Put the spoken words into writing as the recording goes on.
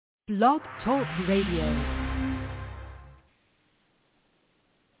Blog Talk Radio.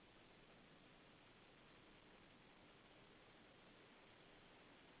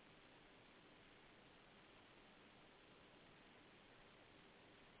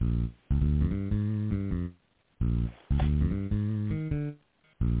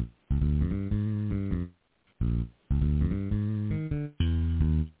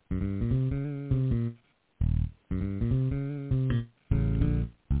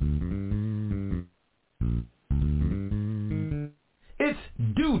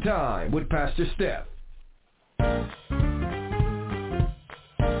 Time with Pastor Steph.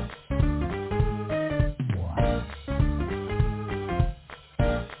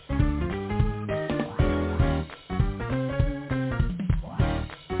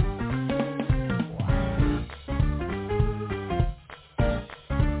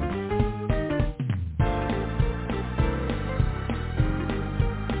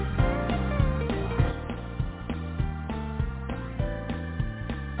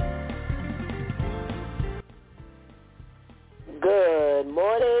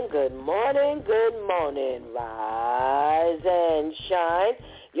 Good morning. Rise and shine.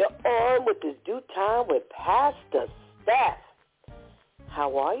 You're on with this Due Time with Pastor Steph.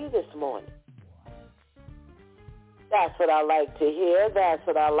 How are you this morning? That's what I like to hear. That's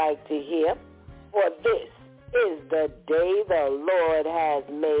what I like to hear. For this is the day the Lord has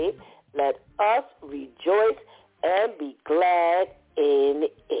made. Let us rejoice and be glad in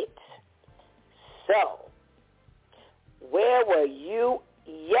it. So, where were you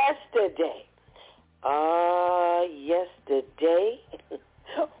yesterday? Yesterday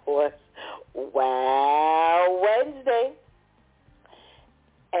was Wednesday,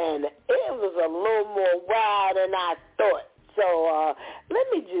 and it was a little more wild than I thought. So let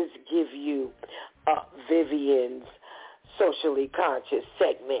me just give you Vivian's Socially Conscious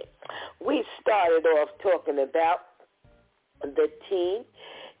segment. We started off talking about the teen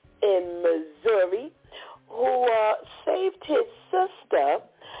in Missouri who saved his sister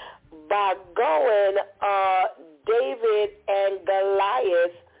by going David and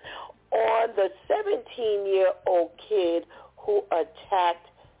Goliath on the 17-year-old kid who attacked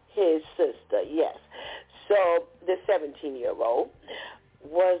his sister. Yes. So the 17-year-old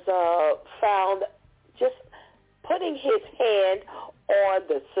was found just putting his hand on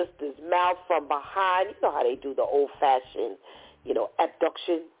the sister's mouth from behind. You know how they do the old-fashioned,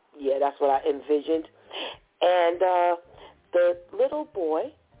 abduction? Yeah, that's what I envisioned. And the little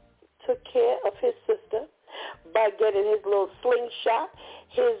boy took care of his sister by getting his little slingshot,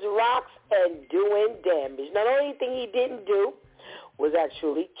 his rocks, and doing damage. Now, the only thing he didn't do was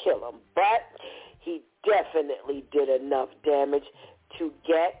actually kill him, but he definitely did enough damage to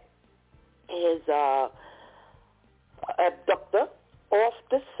get his abductor off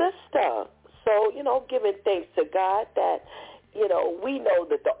the sister. So, giving thanks to God that, we know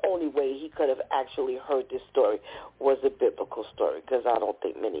that the only way he could have actually heard this story was a biblical story, because I don't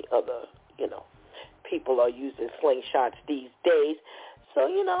think many other, people are using slingshots these days. So,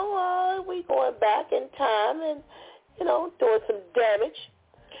 we going back in time and, doing some damage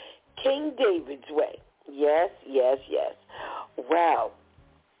King David's way. Yes, yes, yes. Well,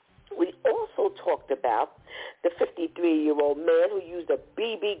 we also talked about the 53-year-old man who used a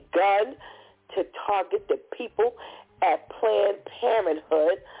BB gun to target the people at Planned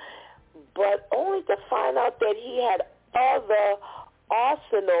Parenthood, but only to find out that he had other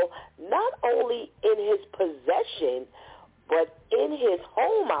arsenal not only in his possession, but in his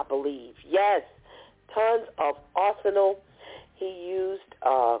home, I believe. Yes, tons of arsenal he used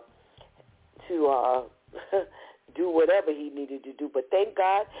to do whatever he needed to do. But thank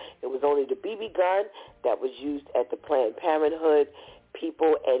God it was only the BB gun that was used at the Planned Parenthood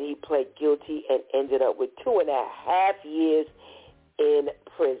people, and he pled guilty and ended up with 2.5 years in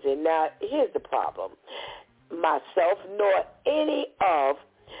prison. Now, here's the problem. Myself nor any of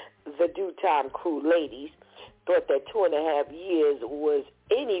the Due Time crew ladies thought that 2.5 years was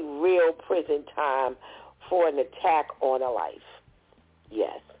any real prison time for an attack on a life.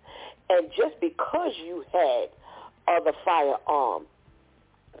 Yes. And just because you had other firearm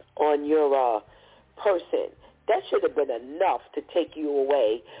on your person, that should have been enough to take you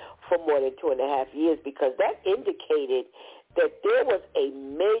away for more than 2.5 years, because that indicated that there was a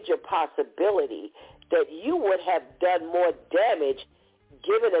major possibility that you would have done more damage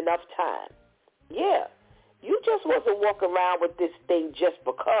given enough time. Yeah, you just wasn't walking around with this thing just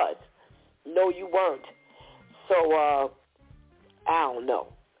because. No, you weren't. So, I don't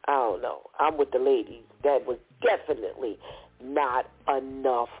know. I'm with the ladies. That was definitely not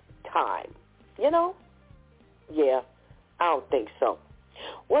enough time. Yeah, I don't think so.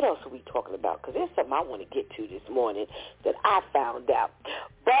 What else are we talking about? Because there's something I want to get to this morning that I found out.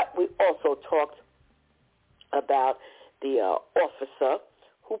 But we also talked about the officer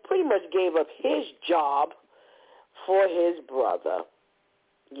who pretty much gave up his job for his brother.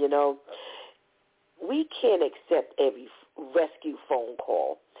 You know, we can't accept every rescue phone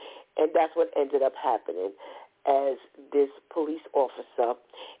call. And that's what ended up happening as this police officer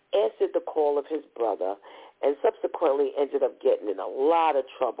answered the call of his brother and subsequently ended up getting in a lot of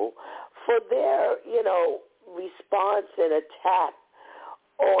trouble for their, response and attack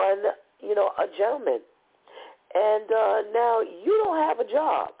on, a gentleman. And now you don't have a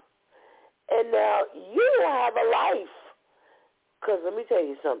job. And now you don't have a life. Because let me tell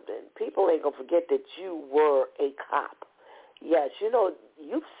you something. People ain't going to forget that you were a cop. Yes,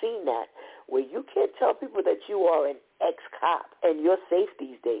 you've seen that, where you can't tell people that you are an ex-cop and you're safe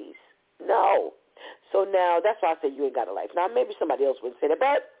these days. No. So now that's why I say you ain't got a life. Now, maybe somebody else would say that,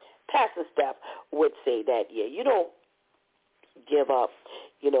 but Pastor Steph would say that, yeah, you don't give up,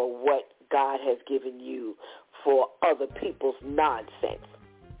 what God has given you for other people's nonsense.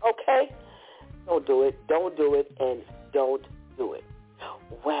 Okay? Don't do it, and don't do it.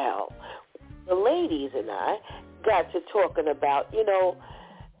 Well, the ladies and I got to talking about,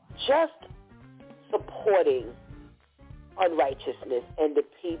 just supporting unrighteousness and the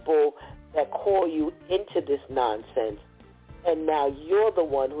people that call you into this nonsense, and now you're the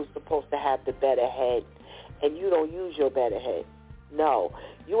one who's supposed to have the better head, and you don't use your better head. No,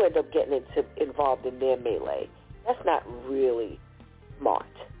 you end up getting involved in their melee. That's not really smart.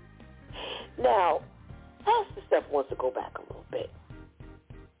 Now, Pastor Steph wants to go back a little bit,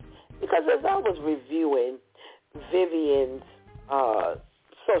 because as I was reviewing Vivian's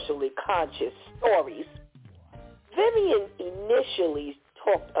socially conscious stories, Vivian initially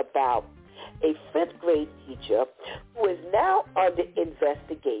talked about a fifth grade teacher who is now under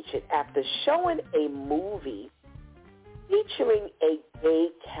investigation after showing a movie featuring a gay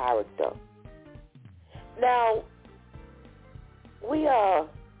character. Now, we are,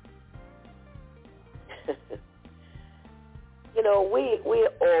 we're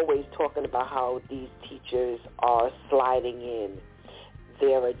always talking about how these teachers are sliding in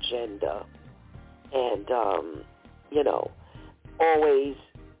their agenda and, always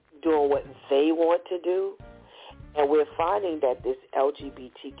doing what they want to do. And we're finding that this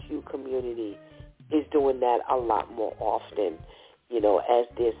LGBTQ community is doing that a lot more often, as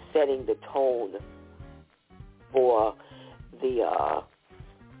they're setting the tone for the,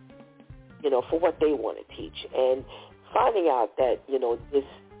 for what they want to teach. And finding out that, this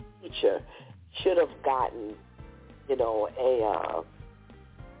teacher should have gotten,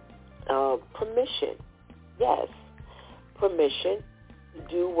 permission. Yes, permission to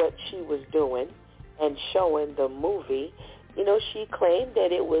do what she was doing and showing the movie. She claimed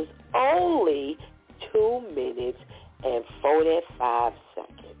that it was only 2 minutes and 45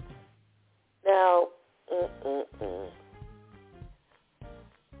 seconds. Now,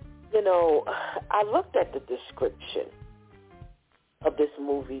 I looked at the description of this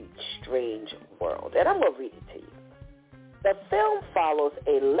movie, Strange World, and I'm going to read it to you. The film follows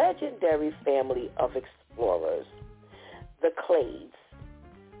a legendary family of explorers, the Clades,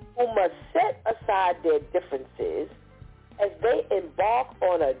 who must set aside their differences as they embark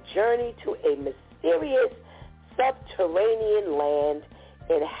on a journey to a mysterious subterranean land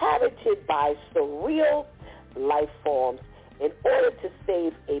inhabited by surreal life forms in order to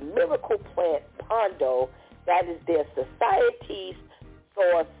save a miracle plant Pondo that is their society's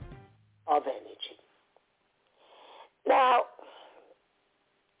source of energy. Now,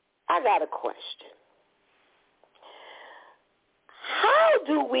 I got a question. How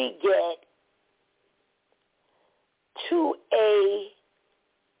do we get to a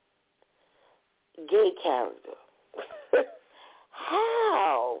gay character?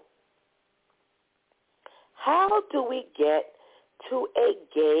 How? How do we get to a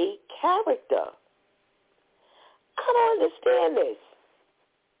gay character? I don't understand this.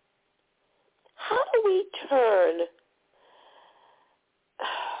 How do we turn,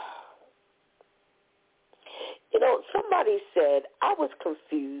 somebody said, I was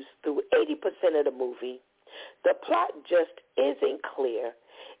confused through 80% of the movie. The plot just isn't clear.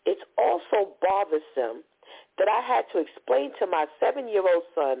 It's also bothersome that I had to explain to my 7-year-old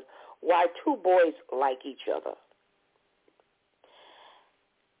son why 2 boys like each other.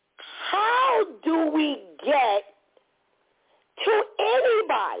 How do we get to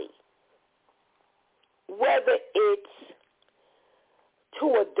anybody, whether it's to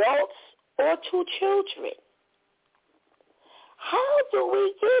adults or to children? How do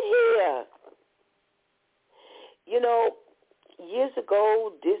we get here? years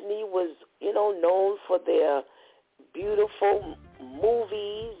ago, Disney was, known for their beautiful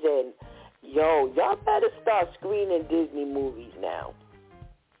movies, and y'all better start screening Disney movies now,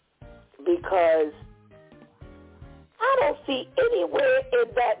 because I don't see anywhere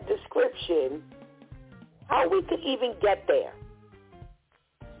in that description how we could even get there.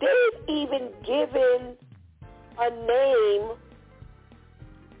 They've even given a name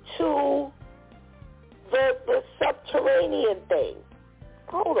to the subterranean thing.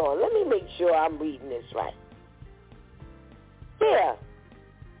 Hold on, let me make sure I'm reading this right. Yeah,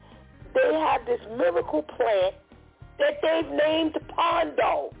 they have this miracle plant that they've named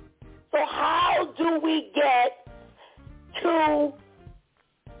Pondo. So how do we get to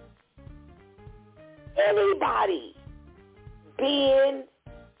anybody being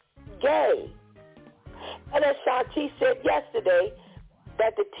gay? And as Shanti said yesterday,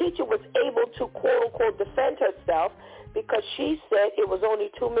 that the teacher was able to, quote-unquote, defend herself because she said it was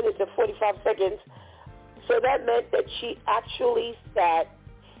only 2 minutes and 45 seconds. So that meant that she actually sat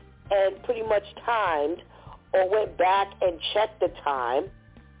and pretty much timed or went back and checked the time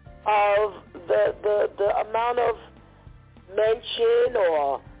of the amount of mention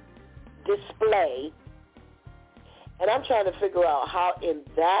or display. And I'm trying to figure out how in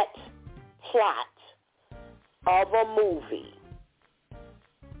that plot of a movie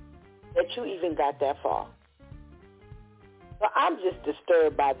that you even got that far. But I'm just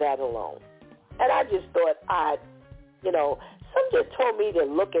disturbed by that alone. And I just thought some just told me to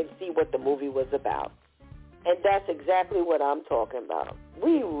look and see what the movie was about. And that's exactly what I'm talking about.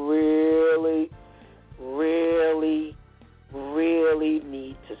 We really, really, really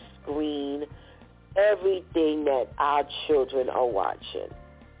need to screen everything that our children are watching.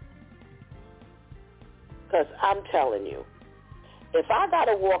 Because I'm telling you, if I got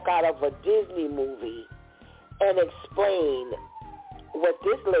to walk out of a Disney movie and explain what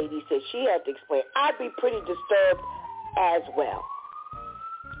this lady said she had to explain, I'd be pretty disturbed as well.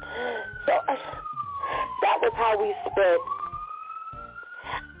 So that was how we spent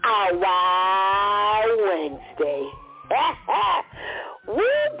our Wild Wednesday.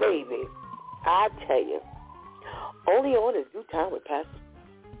 Woo, baby. I tell you, only on is due time with Pastor.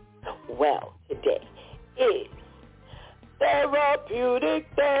 Well, today is Therapeutic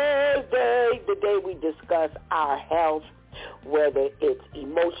Thursday, the day we discuss our health, whether it's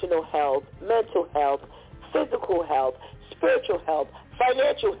emotional health, mental health, physical health, spiritual health,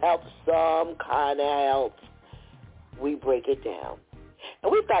 financial health, some kind of health. We break it down.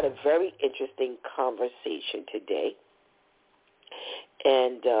 And we've got a very interesting conversation today.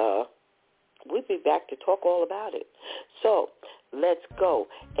 And we'll be back to talk all about it. So let's go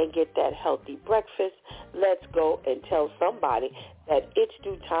and get that healthy breakfast. Let's go and tell somebody that It's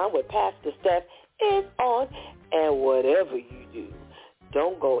Due Time with Pastor Steph is on. And whatever you do,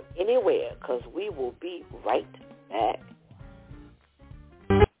 don't go anywhere, because we will be right back.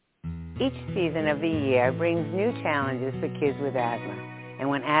 Each season of the year brings new challenges for kids with asthma. And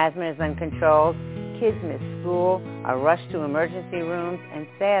when asthma is uncontrolled, kids miss school, are rushed to emergency rooms, and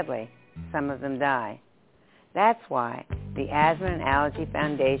sadly, some of them die. That's why the Asthma and Allergy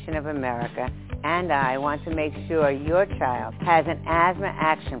Foundation of America and I want to make sure your child has an asthma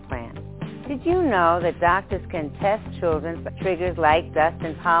action plan. Did you know that doctors can test children for triggers like dust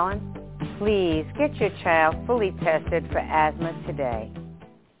and pollen? Please get your child fully tested for asthma today.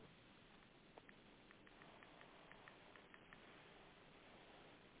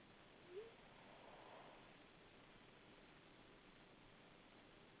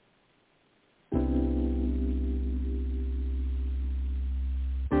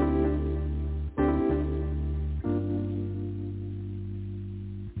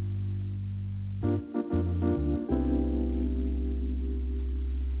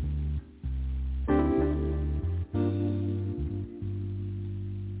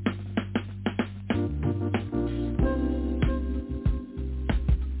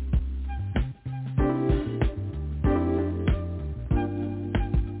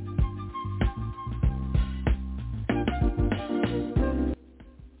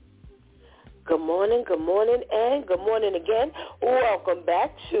 Good morning, and good morning again. Welcome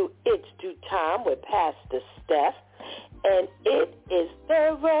back to It's Due Time with Pastor Steph, and it is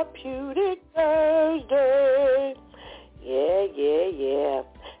Therapeutic Thursday. Yeah.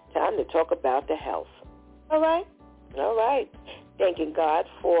 Time to talk about the health. All right. Thanking God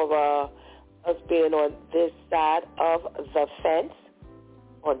for us being on this side of the fence,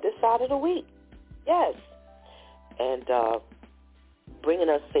 on this side of the week. Yes. And bringing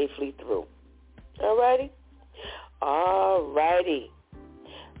us safely through. Alrighty.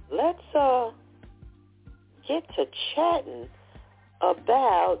 Let's get to chatting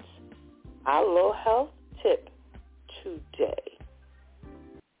about our little health tip today.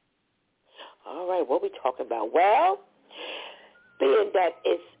 All right, what are we talking about? Well, being that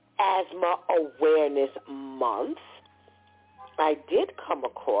it's Asthma Awareness Month, I did come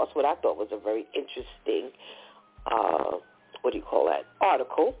across what I thought was a very interesting,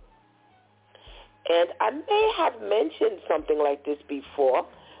 article. And I may have mentioned something like this before,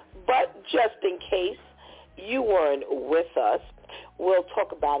 but just in case you weren't with us, we'll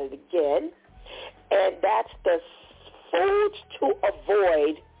talk about it again. And that's the foods to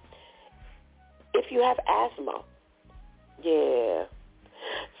avoid if you have asthma. Yeah.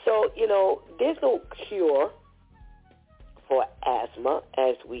 So, there's no cure for asthma,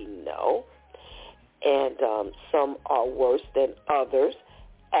 as we know. And some are worse than others,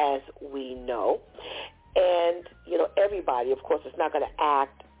 as we know. And, everybody, of course, is not going to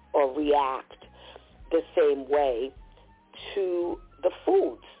act or react the same way to the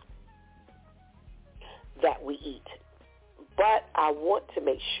foods that we eat. But I want to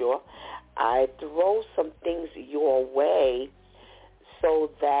make sure I throw some things your way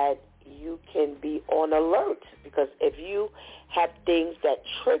so that you can be on alert. Because if you have things that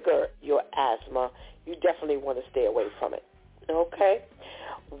trigger your asthma, you definitely want to stay away from it. Okay?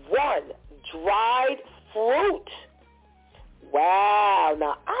 1, dried fruit. Wow.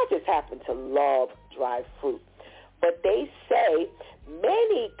 Now, I just happen to love dried fruit. But they say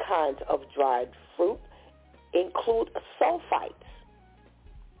many kinds of dried fruit include sulfites.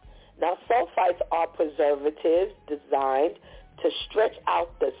 Now, sulfites are preservatives designed to stretch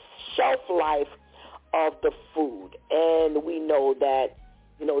out the shelf life of the food. And we know that,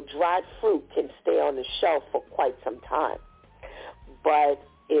 dried fruit can stay on the shelf for quite some time. But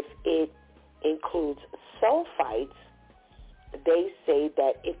if it includes sulfites, they say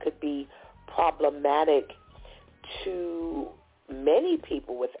that it could be problematic to many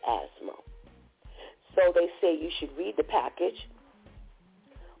people with asthma. So they say you should read the package.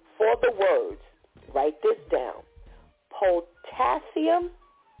 For the words, write this down. Potassium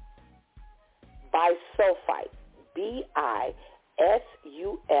bisulfite, bisulfite,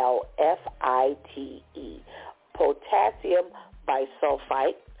 potassium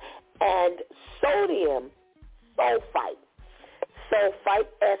bisulfite, and sodium sulfite.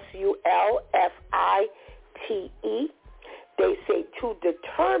 Sulfite, sulfite. They say to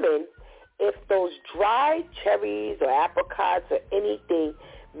determine if those dried cherries or apricots or anything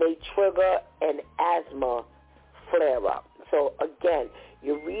may trigger an asthma flare-up. So, again,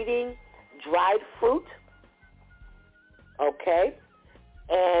 you're reading dried fruit, okay,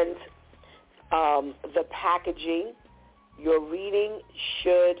 and the packaging you're reading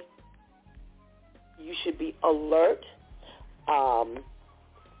you should be alert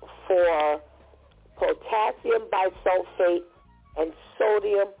for potassium bisulfate and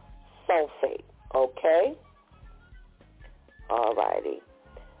sodium sulfate, okay? All righty.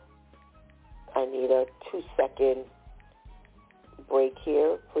 I need a 2-second break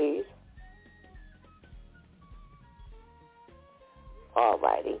here, please. All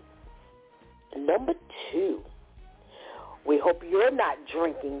righty. Number 2. We hope you're not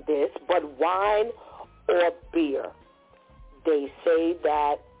drinking this, but wine or beer. They say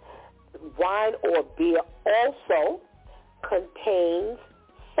that wine or beer also contains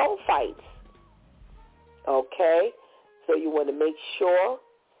sulfites. Okay? So you want to make sure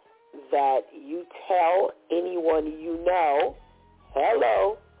that you tell anyone you know,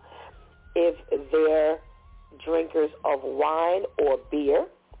 hello, if they're drinkers of wine or beer,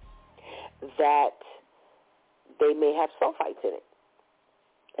 that they may have sulfites in it.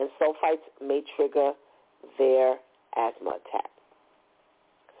 And sulfites may trigger their asthma attack.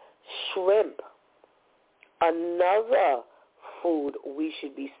 Shrimp, another food we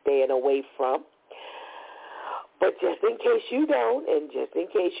should be staying away from. But just in case you don't, and just in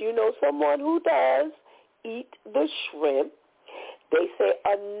case you know someone who does eat the shrimp, they say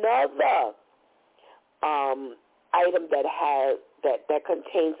another item that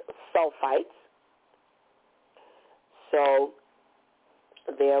contains sulfites. So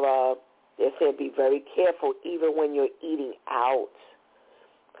they're saying be very careful even when you're eating out,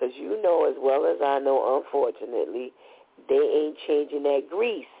 because you know as well as I know, unfortunately, they ain't changing that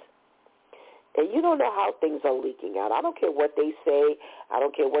grease. And you don't know how things are leaking out. I don't care what they say. I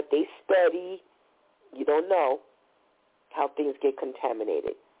don't care what they study. You don't know how things get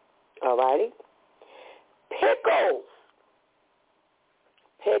contaminated. All righty? Pickles.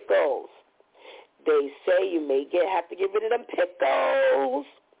 Pickles. They say you may have to get rid of them pickles.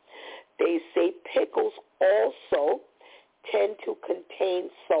 They say pickles also tend to contain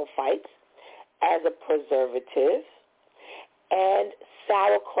sulfites as a preservative. and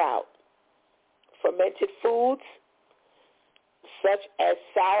sauerkraut. Fermented foods such as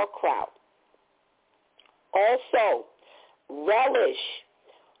sauerkraut. Also, relish,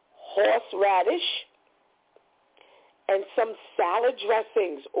 horseradish, and some salad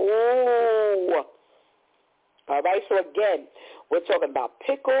dressings. Ooh. All right, so again, we're talking about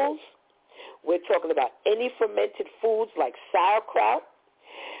pickles. We're talking about any fermented foods like sauerkraut.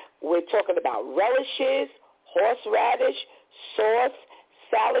 We're talking about relishes, horseradish, sauce,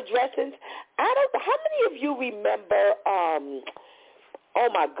 salad dressings. How many of you remember, oh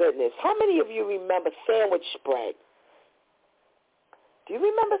my goodness, how many of you remember sandwich spread? Do you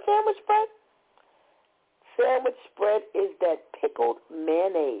remember sandwich spread? Sandwich spread is that pickled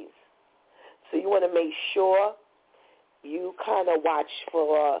mayonnaise. So you want to make sure you kind of watch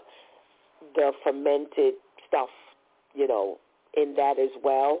for the fermented stuff, in that as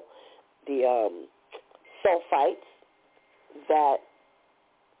well. The sulfites that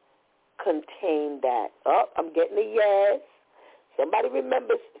contain that. Oh, I'm getting a yes. Somebody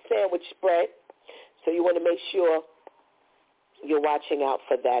remembers sandwich spread. So you want to make sure you're watching out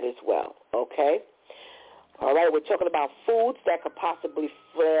for that as well, okay? All right, we're talking about foods that could possibly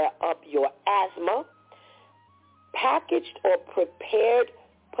flare up your asthma. Packaged or prepared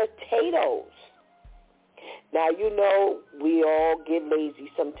potatoes. Now, we all get lazy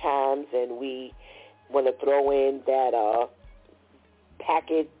sometimes, and we want to throw in that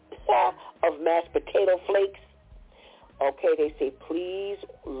packet of mashed potato flakes. Okay, they say please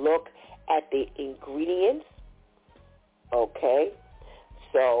look at the ingredients. Okay,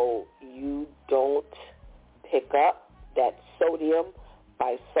 so you don't pick up that sodium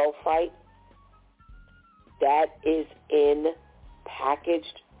bisulfite that is in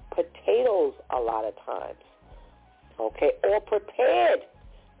packaged potatoes a lot of times. Okay, or prepared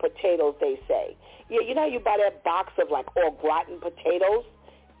potatoes, they say. Yeah, you know how you buy that box of like au gratin potatoes?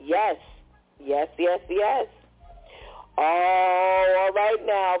 Yes. Oh, all right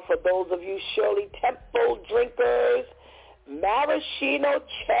now, for those of you Shirley Temple drinkers, maraschino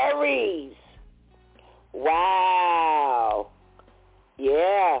cherries. Wow.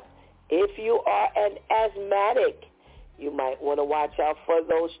 Yeah. If you are an asthmatic, you might want to watch out for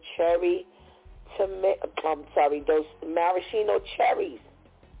those those maraschino cherries.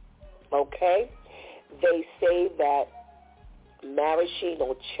 Okay? They say that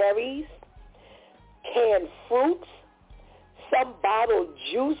maraschino cherries, canned fruits, some bottled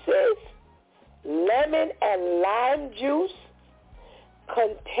juices, lemon and lime juice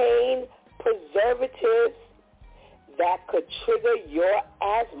contain preservatives that could trigger your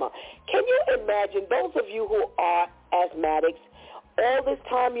asthma. Can you imagine, those of you who are asthmatics, all this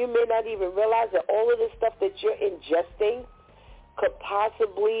time you may not even realize that all of this stuff that you're ingesting could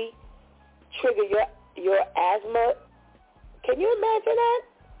possibly trigger your asthma? Can you imagine that?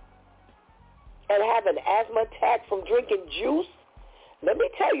 And have an asthma attack from drinking juice? Let me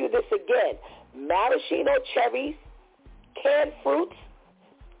tell you this again. Maraschino cherries, canned fruits,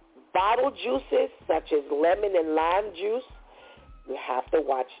 bottled juices such as lemon and lime juice. You have to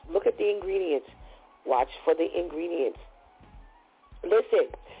watch. Look at the ingredients. Watch for the ingredients. Listen,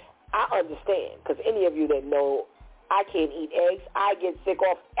 I understand, because any of you that know I can't eat eggs, I get sick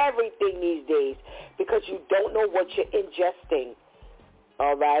off everything these days because you don't know what you're ingesting.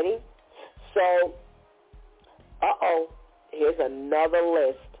 All righty? So, here's another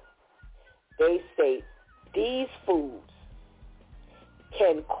list. They say these foods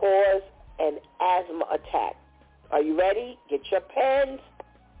can cause an asthma attack. Are you ready? Get your pens.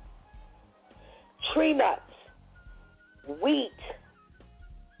 Tree nuts, wheat,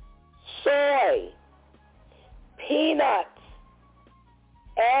 soy, peanuts,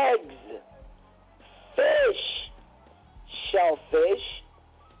 eggs, fish, shellfish,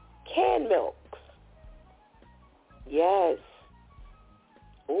 canned milks. Yes.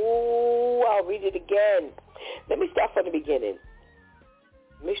 Ooh, I'll read it again. Let me start from the beginning.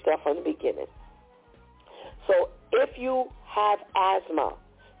 So if you have asthma,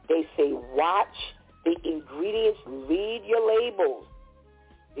 they say watch the ingredients, read your labels,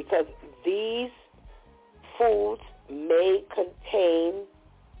 because these foods may contain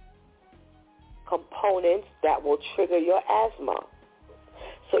components that will trigger your asthma.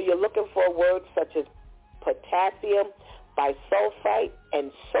 So you're looking for words such as potassium bisulfite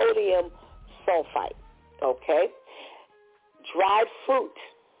and sodium sulfite, okay? Dried fruit,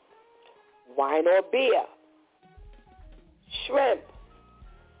 wine or beer, shrimp,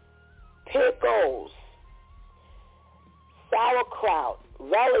 pickles, sauerkraut,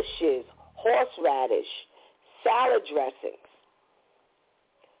 relishes, horseradish, salad dressings,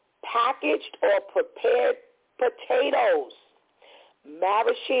 packaged or prepared potatoes,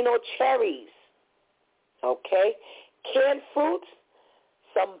 maraschino cherries, okay, canned fruits,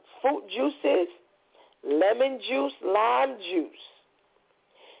 some fruit juices, lemon juice, lime juice.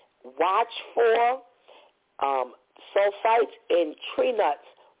 Watch for sulfites in tree nuts,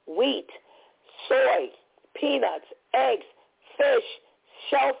 wheat, soy, peanuts, eggs, fish,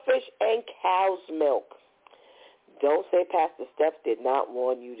 shellfish, and cow's milk. Don't say Pastor Steph did not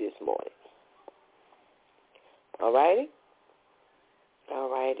warn you this morning. All righty? All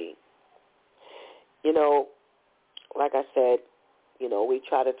righty. You know, like I said, you know, we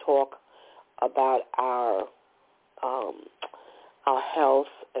try to talk about our health,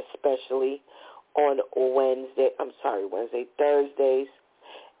 especially on Thursdays.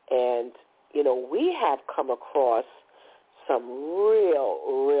 And, you know, we have come across some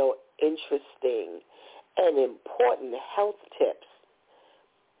real interesting and important health tips,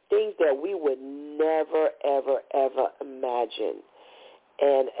 things that we would never, ever imagine.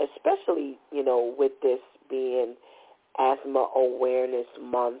 And especially, you know, with this being Asthma Awareness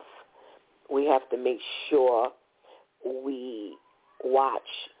Month, we have to make sure we watch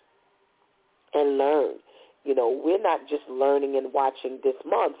and learn. You know, we're not just learning and watching this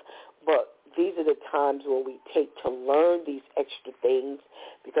month, but these are the times where we take to learn these extra things,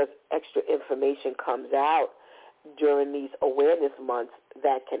 because extra information comes out during these awareness months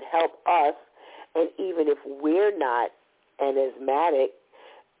that can help us. And even if we're not an asthmatic,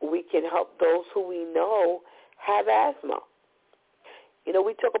 we can help those who we know have asthma. You know,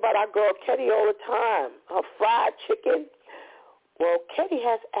 we talk about our girl Ketty all the time, her fried chicken. Well, Ketty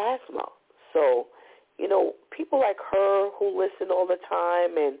has asthma. So, you know, people like her who listen all the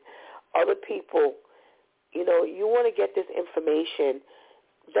time and other people, you know, you want to get this information.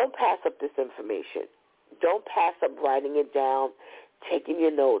 Don't pass up this information. Don't pass up writing it down, taking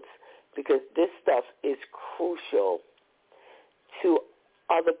your notes, because this stuff is crucial to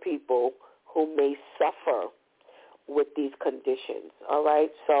other people who may suffer with these conditions. All right?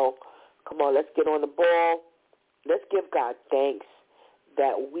 So, come on, let's get on the ball. Let's give God thanks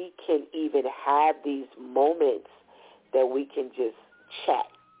that we can even have these moments that we can just chat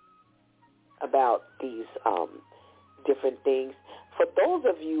about these different things. For those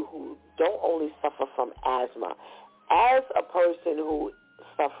of you who don't only suffer from asthma, as a person who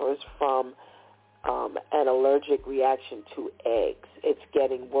suffers from an allergic reaction to eggs, it's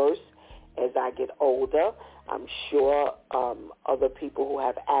getting worse as I get older. I'm sure other people who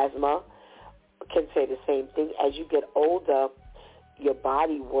have asthma can say the same thing. As you get older, your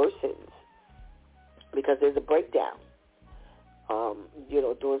body worsens because there's a breakdown. You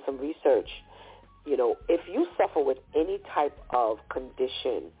know, doing some research, you know, if you suffer with any type of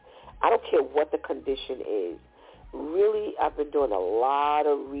condition, I don't care what the condition is, really, I've been doing a lot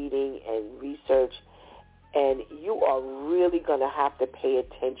of reading and research, and you are really going to have to pay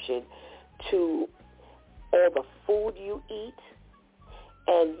attention to all the food you eat.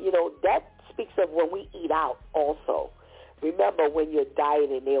 And, you know, that speaks of when we eat out also. Remember, when you're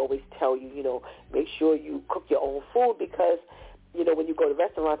dieting, they always tell you, you know, make sure you cook your own food, because, you know, when you go to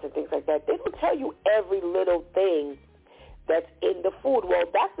restaurants and things like that, they don't tell you every little thing that's in the food. Well,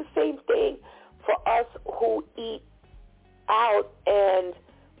 that's the same thing for us who eat out and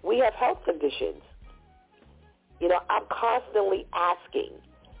we have health conditions. You know, I'm constantly asking,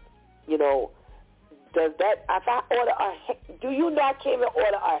 you know, do you know I can't even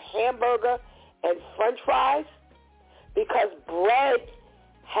order a hamburger and French fries? Because bread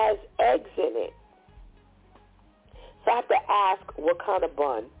has eggs in it. So I have to ask, what kind of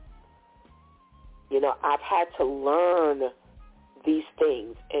bun? You know, I've had to learn these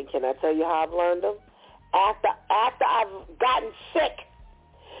things. And can I tell you how I've learned them? After I've gotten sick.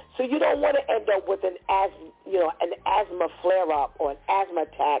 So you don't want to end up with an asthma flare-up or an asthma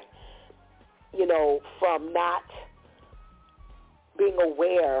attack, you know, from not being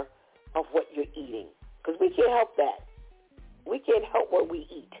aware of what you're eating. Because we can't help that. We can't help what we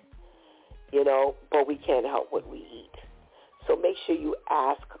eat, you know, but we can't help what we eat. So make sure you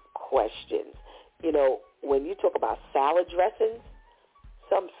ask questions. You know, when you talk about salad dressings,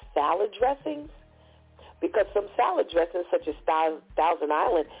 because some salad dressings, such as Thousand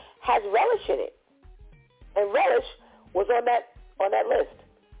Island, has relish in it. And relish was on that list.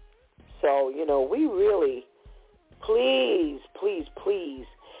 So, you know, we really, please,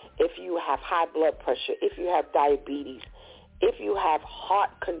 if you have high blood pressure, if you have diabetes, if you have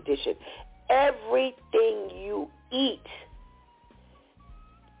heart condition, everything you eat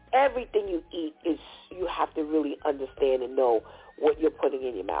is, you have to really understand and know what you're putting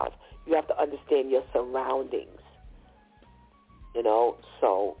in your mouth. You have to understand your surroundings, you know.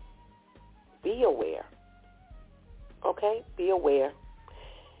 So be aware. Okay? Be aware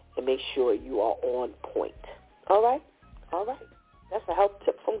and make sure you are on point. All right? All right. That's a health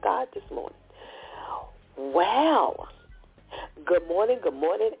tip from God this morning. Wow. Good morning,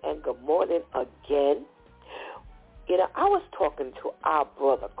 and good morning again. You know, I was talking to our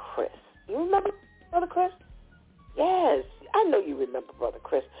brother Chris. You remember Brother Chris? Yes. I know you remember Brother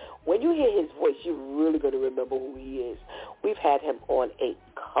Chris. When you hear his voice, you're really going to remember who he is. We've had him on a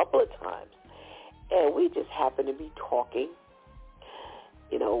couple of times, and we just happened to be talking.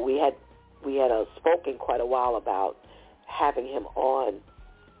 You know, we had spoken quite a while about having him on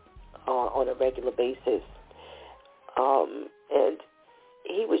a regular basis, and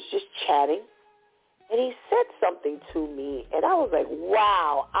he was just chatting, and he said something to me, and I was like,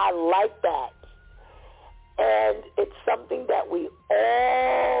 wow, I like that. And it's something that we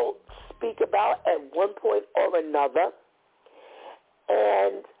all speak about at one point or another.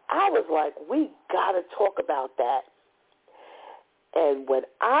 And I was like, we got to talk about that. And when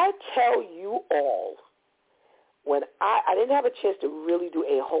I tell you all, when I didn't have a chance to really do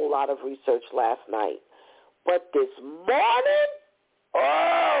a whole lot of research last night, but this morning,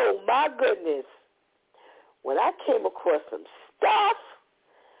 oh my goodness, when I came across some stuff,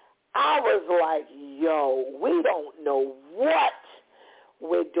 I was like, yo, we don't know what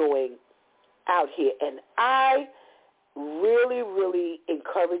we're doing out here. And I really, really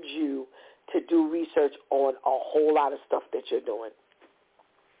encourage you to do research on a whole lot of stuff that you're doing.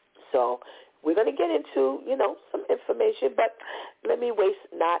 So we're going to get into, you know, some information, but let me waste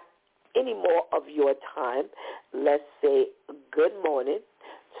not any more of your time. Let's say good morning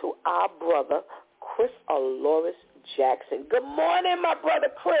to our brother, Chris Aloris Jackson. Good morning, my brother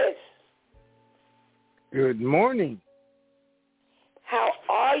Chris. Good morning. How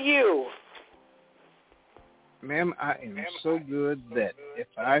are you? Ma'am, I am so good that if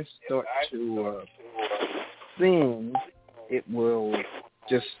I start to sing, it will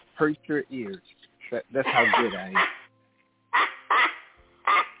just hurt your ears. That's how good I am.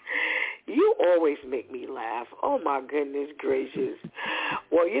 You always make me laugh. Oh, my goodness gracious.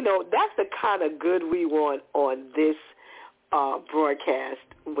 Well, you know, that's the kind of good we want on this broadcast,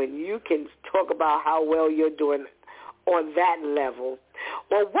 when you can talk about how well you're doing on that level.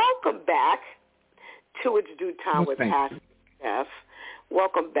 Well, welcome back to It's Due Time with Pastor Steph.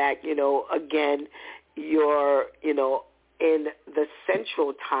 Welcome back. You know, again, you're, you know, in the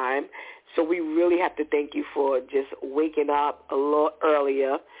Central Time, so we really have to thank you for just waking up a little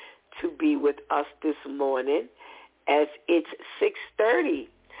earlier to be with us this morning, as it's 6:30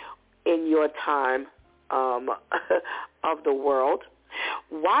 in your time of the world.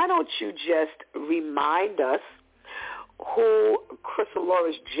 Why don't you just remind us who Chris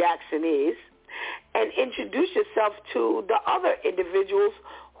Aloris Jackson is and introduce yourself to the other individuals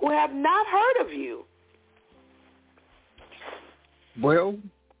who have not heard of you? Well,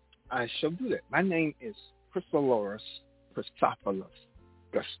 I shall do that. My name is Chris Aloris Christopoulos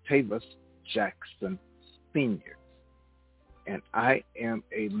Gustavus Jackson Sr., and I am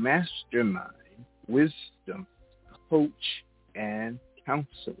a mastermind, wisdom coach, and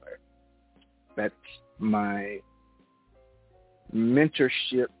counselor. That's my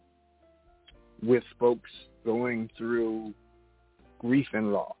mentorship with folks going through grief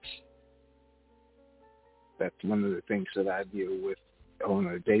and loss. That's one of the things that I deal with on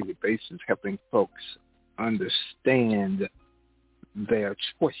a daily basis, helping folks understand their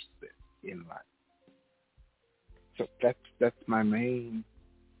choices in life. So that's my main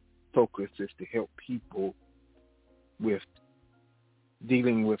focus, is to help people with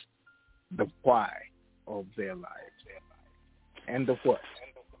dealing with the why of their lives and the what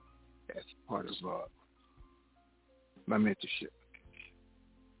as part of my mentorship.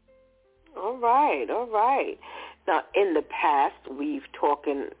 All right. Now, in the past, we've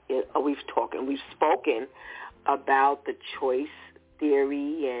spoken about the choice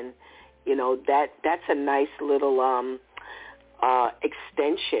theory, and you know that's a nice little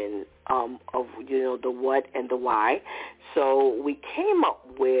extension of, you know, the what and the why. So we came up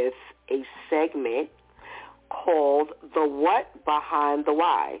with a segment called The What Behind the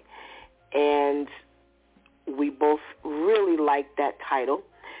Why, and we both really liked that title.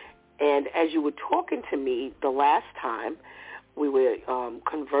 And as you were talking to me the last time we were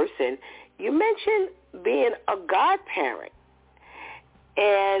conversing, you mentioned being a godparent.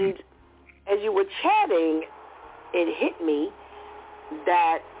 And as you were chatting, it hit me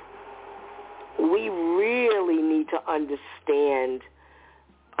that we really need to understand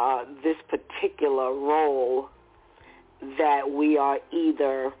this particular role that we are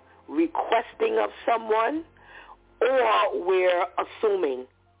either requesting of someone or we're assuming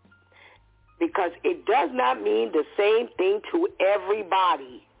Because it does not mean the same thing to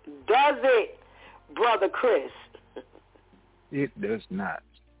everybody. Does it, Brother Chris? It does not.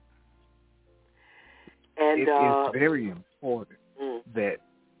 And it is very important that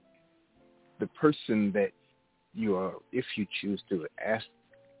the person that you are, if you choose to ask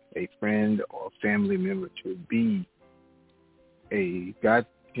a friend or a family member to be a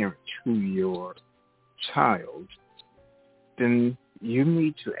godparent to your child, then you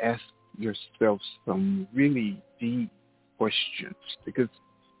need to ask yourself some really deep questions, because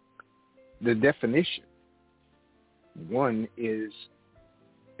the definition, one, is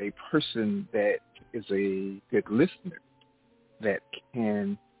a person that is a good listener, that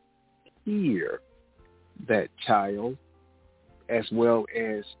can hear that child as well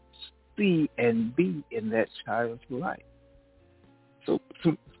as see and be in that child's life. So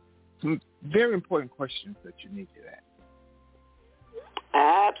some very important questions that you need to ask.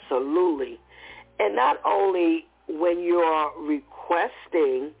 Absolutely. And not only when you're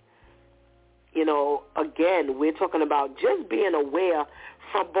requesting, again, we're talking about just being aware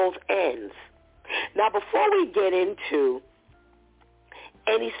from both ends. Now, before we get into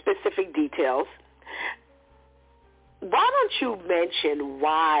any specific details, why don't you mention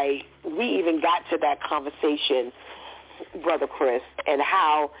why we even got to that conversation, Brother Chris, and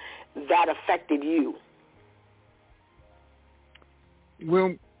how that affected you?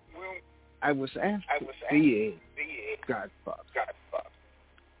 Well, I was asked to be a godfather.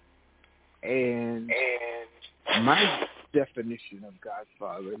 And my definition of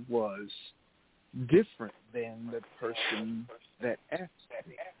godfather was different than the person that asked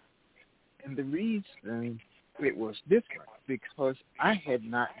me. And the reason it was different because I had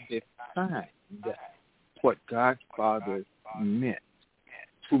not defined what godfather meant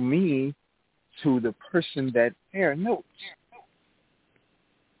to me, to the person that air notes.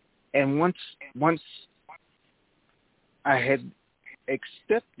 And once I had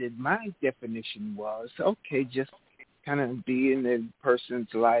accepted, my definition was, okay, just kind of be in the person's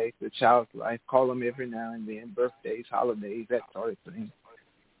life, the child's life, call them every now and then, birthdays, holidays, that sort of thing.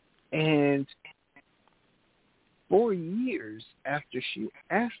 And 4 years after she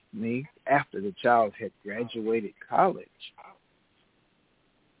asked me, after the child had graduated college,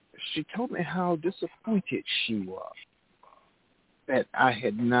 she told me how disappointed she was that I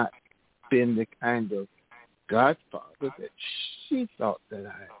had not been the kind of godfather that she thought that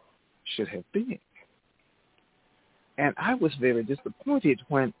I should have been. And I was very disappointed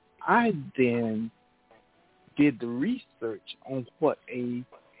when I then did the research on what a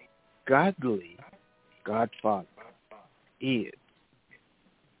godly godfather is.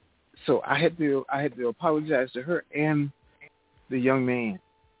 So I had to apologize to her and the young man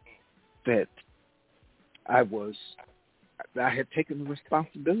that I had taken the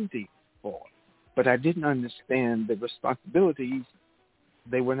responsibility for. But I didn't understand the responsibilities.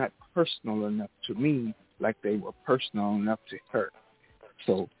 They were not personal enough to me like they were personal enough to her.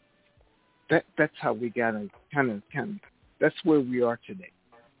 So that's how we got to kind of, that's where we are today.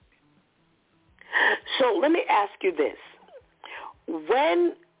 So let me ask you this.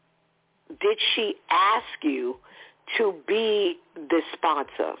 When did she ask you to be the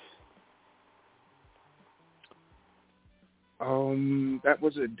sponsor? That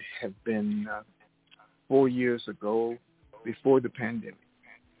have been 4 years ago, before the pandemic.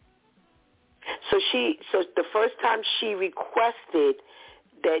 So the first time she requested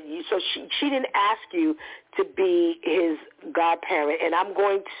that you, so she didn't ask you to be his godparent, and I'm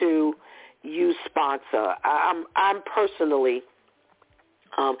going to use sponsor. I'm personally,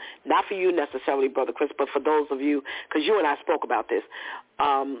 not for you necessarily, Brother Chris, but for those of you, because you and I spoke about this,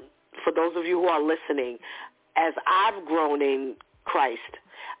 for those of you who are listening, as I've grown in Christ,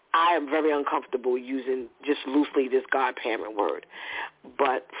 I am very uncomfortable using just loosely this godparent word.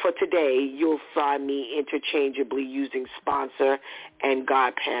 But for today, you'll find me interchangeably using sponsor and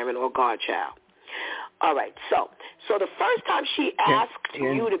godparent or godchild. All right, so the first time she asked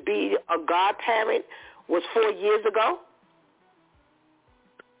you to be a godparent was 4 years ago?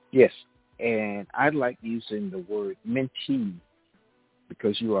 Yes, and I like using the word mentee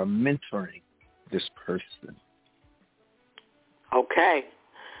because you are mentoring this person.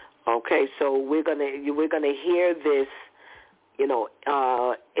 Okay, so we're gonna hear this,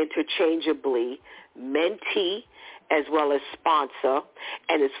 interchangeably, mentee as well as sponsor.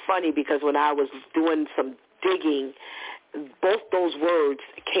 And it's funny because when I was doing some digging, both those words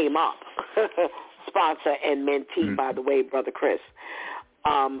came up, sponsor and mentee, by the way, Brother Chris.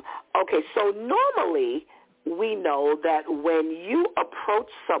 Okay, so normally we know that when you approach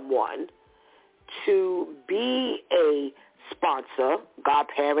someone to be a sponsor,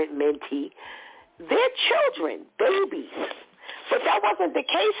 godparent, mentee, they're children, babies. But that wasn't the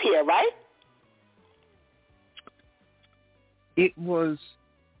case here, right? It was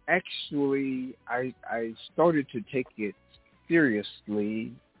actually, I started to take it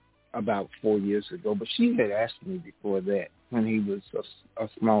seriously about 4 years ago, but she had asked me before that when he was a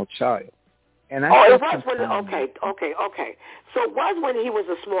small child. And it was when, okay. So it was when he was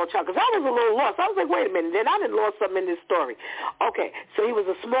a small child, because I was a little lost. I was like, wait a minute, then I didn't lost something in this story. Okay, so he was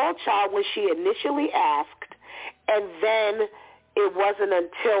a small child when she initially asked, and then it wasn't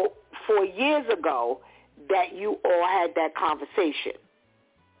until 4 years ago that you all had that conversation.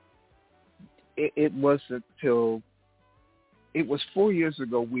 It wasn't till, it was 4 years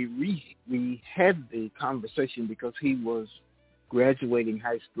ago we had the conversation because he was graduating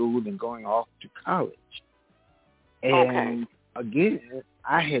high school and going off to college. And again,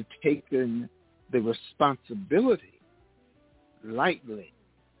 I had taken the responsibility lightly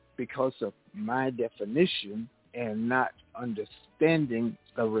because of my definition and not understanding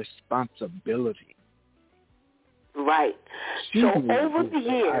the responsibility. Right. So over the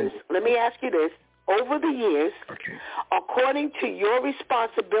years, let me ask you this. Over the years, according to your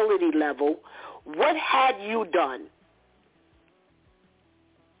responsibility level, what had you done?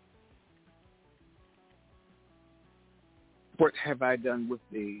 What have I done with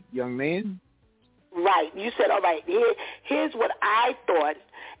the young man? Right. You said, all right, here's what I thought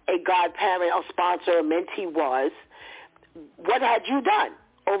a godparent or sponsor or mentee was. What had you done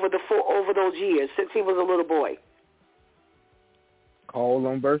over those years since he was a little boy? Call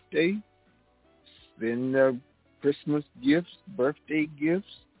on birthday, send Christmas gifts, birthday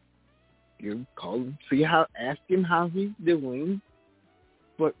gifts. You call him, ask him how he's doing,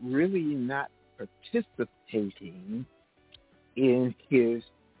 but really not participating in his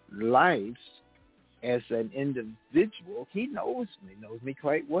life as an individual. He knows me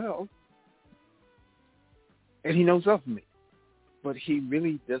quite well, and he knows of me, but he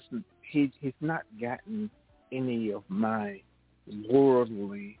really doesn't. He's not gotten any of my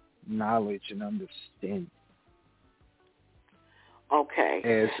worldly knowledge and understanding. Okay.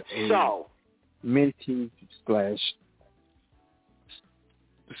 As a mentee /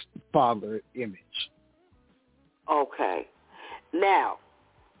 father image. Okay. Now,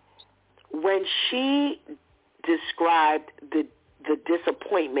 when she described the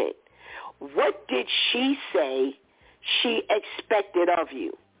disappointment, what did she say she expected of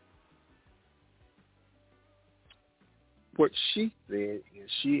you? What she said is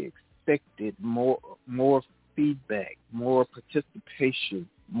she expected more feedback, more participation,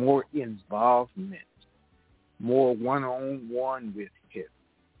 more involvement, more one-on-one with him.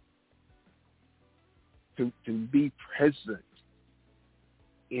 To be present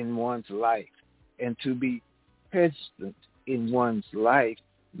in one's life. And to be present in one's life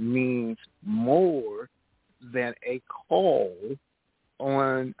means more than a call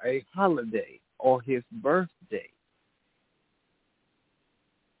on a holiday or his birthday.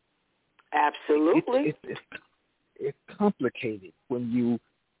 Absolutely. It's complicated when you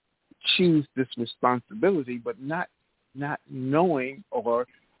choose this responsibility, but not knowing or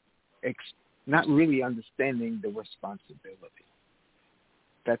not really understanding the responsibility.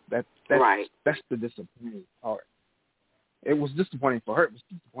 That's right. That's the disappointing part. It was disappointing for her. It was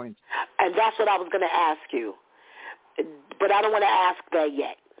disappointing. And that's what I was going to ask you, but I don't want to ask that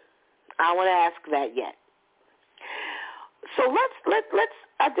yet. So let's.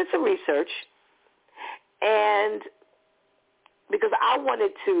 I did some research, and because I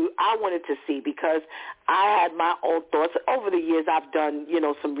wanted to see, because I had my own thoughts. Over the years, I've done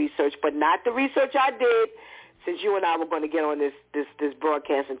some research, but not the research I did since you and I were going to get on this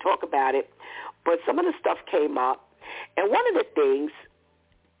broadcast and talk about it. But some of the stuff came up, and one of the things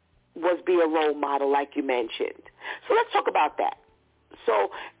was be a role model, like you mentioned. So let's talk about that. So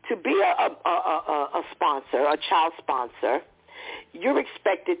to be a sponsor, a child sponsor, you're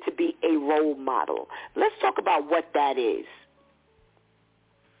expected to be a role model. Let's talk about what that is.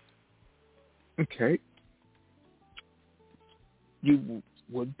 Okay. You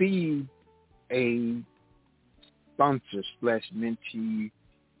would be a sponsor / mentee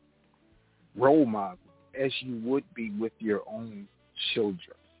role model as you would be with your own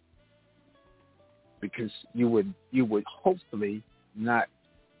children, because you would hopefully not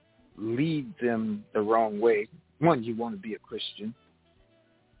lead them the wrong way. One, you want to be a Christian,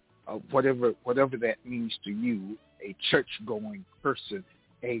 whatever that means to you, a church-going person,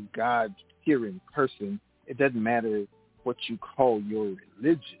 a God-fearing person. It doesn't matter what you call your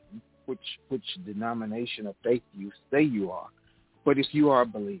religion, which denomination of faith you say you are, but if you are a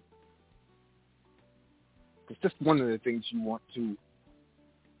believer, It's just one of the things you want to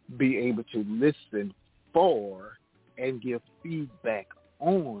be able to listen for and give feedback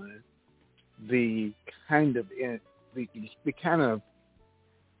on the kind of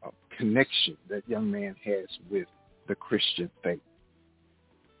connection that young man has with the Christian faith.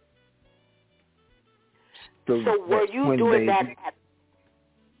 So were you doing that?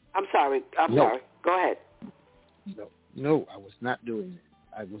 I'm sorry. Go ahead. No, I was not doing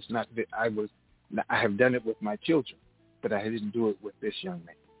it. I have done it with my children, but I didn't do it with this young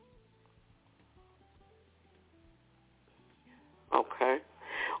man. Okay.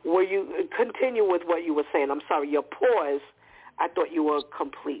 Will you continue with what you were saying? I'm sorry. Your pause, I thought you were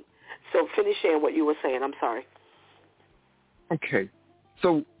complete. So finish saying what you were saying. I'm sorry. Okay.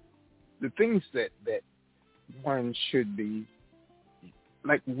 So the things that one should be,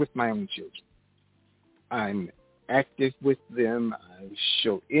 like with my own children, I'm active with them. I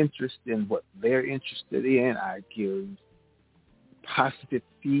show interest in what they're interested in. I give positive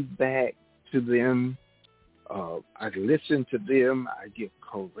feedback to them. I listen to them. I give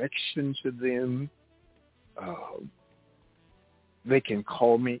correction to them. They can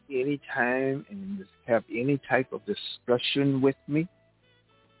call me anytime and just have any type of discussion with me.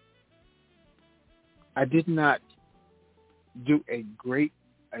 I did not do a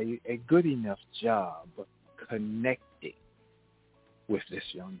good enough job of connecting with this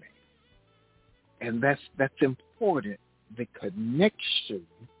young man. And that's important, the connection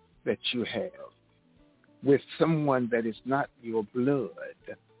that you have with someone that is not your blood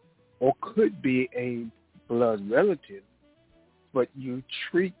or could be a blood relative, but you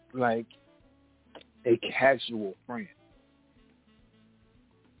treat like a casual friend.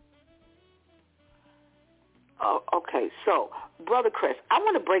 Oh, okay. So, Brother Chris, I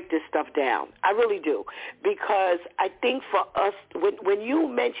want to break this stuff down. I really do. Because I think for us, when you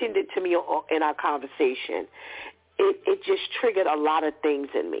mentioned it to me in our conversation, it just triggered a lot of things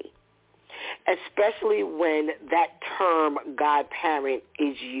in me, especially when that term godparent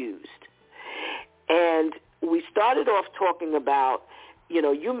is used. And we started off talking about,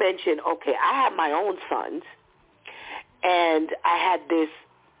 you mentioned, okay, I have my own sons, and I had this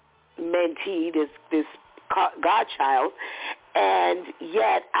mentee, this godchild, and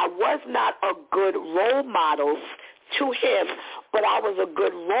yet I was not a good role model to him, but I was a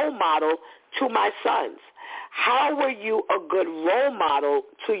good role model to my sons. How were you a good role model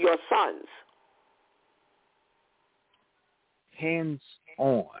to your sons? Hands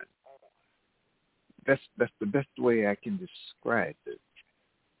on. That's the best way I can describe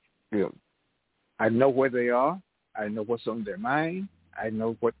it. I know where they are. I know what's on their mind. I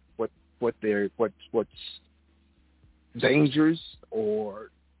know what's dangers or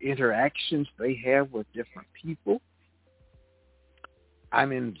interactions they have with different people.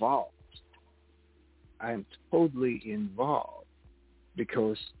 I'm involved. I'm totally involved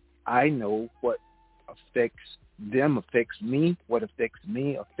because I know what affects them affects me, what affects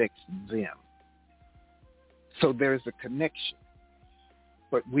me affects them. So there's a connection.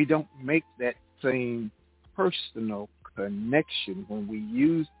 But we don't make that same personal connection when we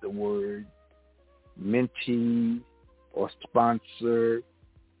use the word mentee or sponsor.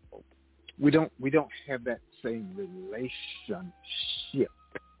 We don't have that same relationship.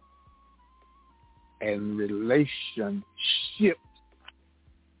 And relationships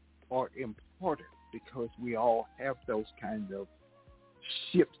are important because we all have those kinds of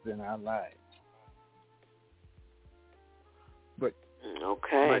ships in our lives. But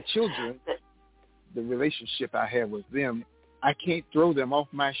my children, the relationship I have with them, I can't throw them off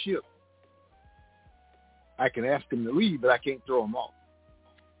my ship. I can ask them to leave, but I can't throw them off.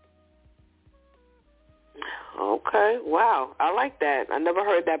 Okay. Wow. I like that. I never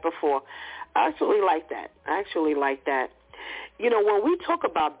heard that before. I actually like that. When we talk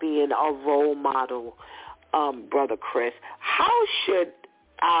about being a role model, Brother Chris, how should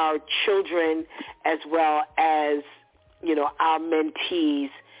our children as well as, our mentees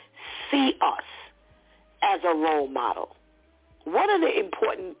see us as a role model? What are the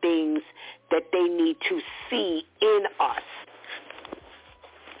important things that they need to see in us?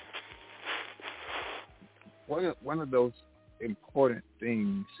 One of those important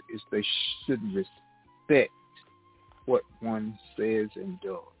things is they should respect what one says and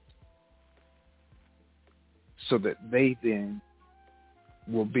does, so that they then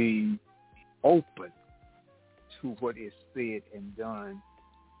will be open to what is said and done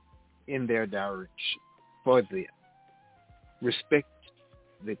in their direction for them. Respect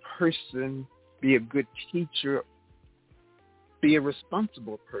the person, be a good teacher, be a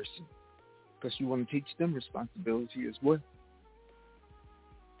responsible person, because you want to teach them responsibility as well.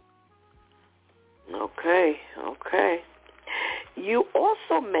 Okay. You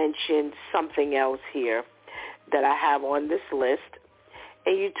also mentioned something else here that I have on this list,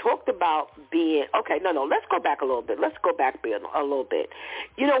 and you talked about being, let's go back a little bit.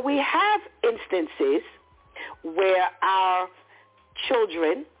 You know, we have instances where our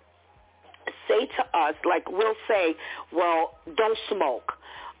children say to us, like we'll say, well, don't smoke,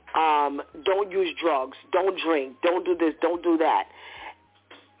 don't use drugs, don't drink, don't do this, don't do that.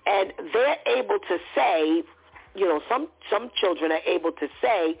 And they're able to say, you know, some children are able to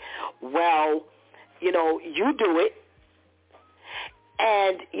say, well, you know, you do it.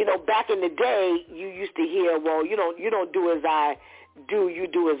 And, you know, back in the day, you used to hear, well, you don't do as I do, you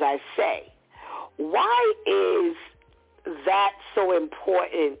do as I say. Why is that so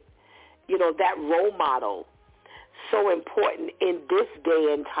important, you know, that role model so important in this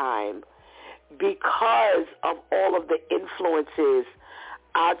day and time because of all of the influences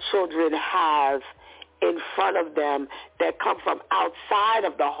our children have in front of them that come from outside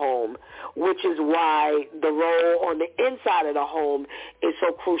of the home, which is why the role on the inside of the home is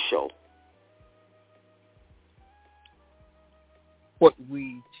so crucial? What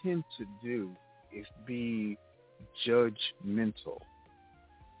we tend to do is be judgmental.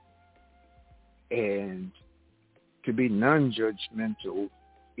 And to be non-judgmental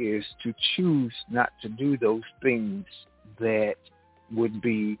is to choose not to do those things that would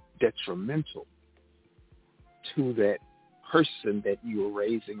be detrimental to that person that you are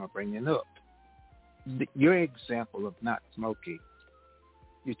raising or bringing up. Your example of not smoking,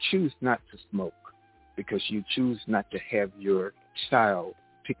 you choose not to smoke because you choose not to have your child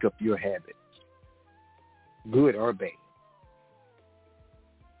pick up your habits, good or bad.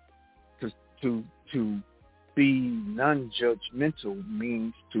 To be non-judgmental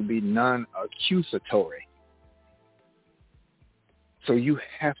means to be non-accusatory. So you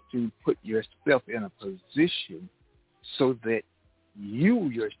have to put yourself in a position so that you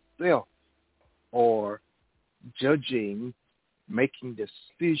yourself are judging, making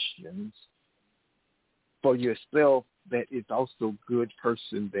decisions for yourself that is also good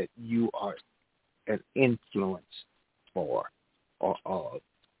person that you are an influence for or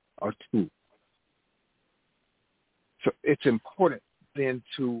to. So it's important then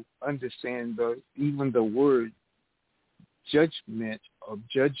to understand even the word judgment of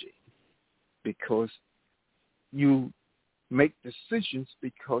judging, because you make decisions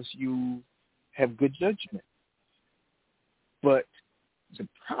because you have good judgment. But the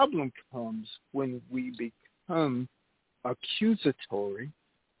problem comes when we become accusatory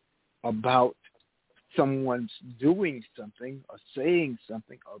about someone's doing something or saying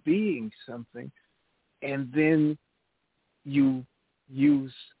something or being something, and then you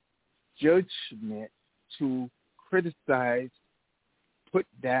use judgment to criticize, put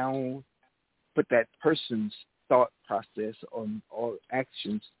that person's thought process or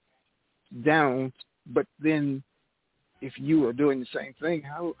actions down. But then if you are doing the same thing,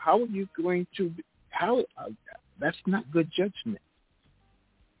 how are you going to, that's not good judgment.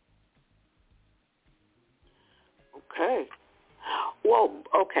 Okay. Well,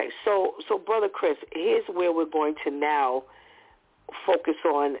 okay. So Brother Chris, here's where we're going to now focus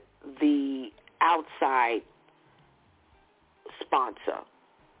on the outside sponsor,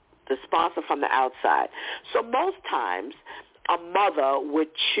 the sponsor from the outside. So most times a mother would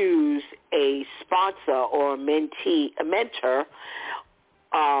choose a sponsor or a mentor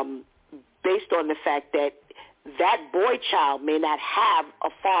based on the fact that that boy child may not have a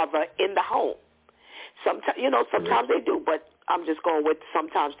father in the home. Sometimes they do, but I'm just going with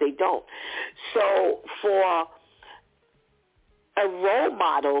sometimes they don't. So for a role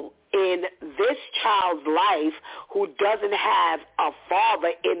model in this child's life who doesn't have a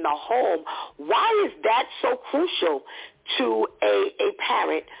father in the home, why is that so crucial to a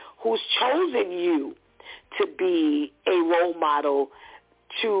parent who's chosen you to be a role model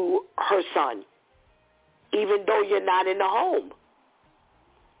to her son, even though you're not in the home?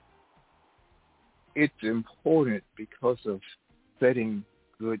 It's important because of setting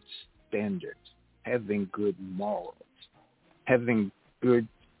good standards, having good morals, having good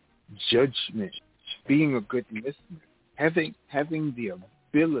judgment, being a good listener, having the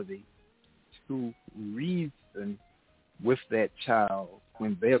ability to reason with that child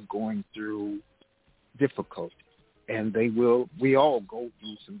when they're going through difficulty. And we all go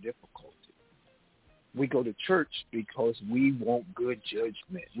through some difficulty. We go to church because we want good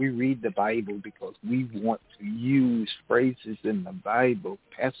judgment. We read the Bible because we want to use phrases in the Bible,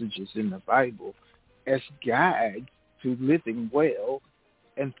 passages in the Bible as guides to living well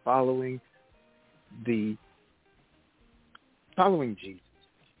and following Jesus.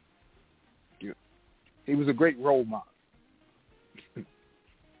 He was a great role model.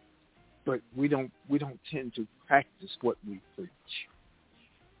 But we don't tend to practice what we preach.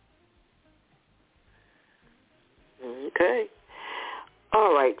 Okay.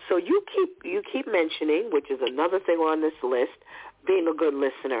 All right. So you keep mentioning, which is another thing on this list, being a good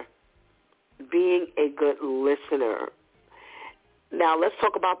listener. Being a good listener. Now let's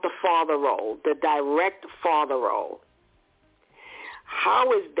talk about the father role, the direct father role.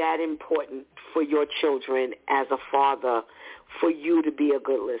 How is that important for your children as a father, for you to be a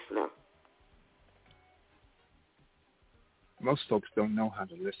good listener? Most folks don't know how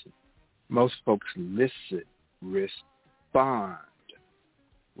to listen. Most folks listen, respond,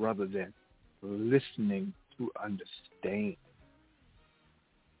 rather than listening to understand.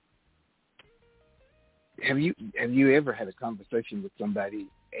 Have you ever had a conversation with somebody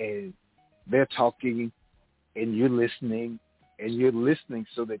and they're talking and you're listening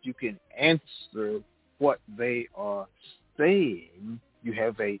so that you can answer what they are saying? You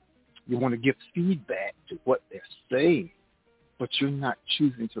want to give feedback to what they're saying, but you're not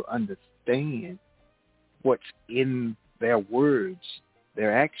choosing to understand what's in their words,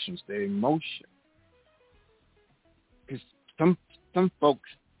 their actions, their emotion. Because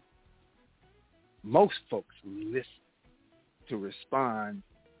most folks listen to respond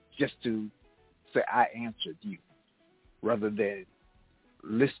just to say, I answered you, rather than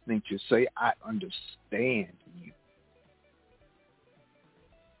listening to say, I understand you.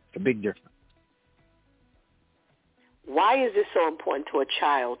 It's a big difference. Why is it so important to a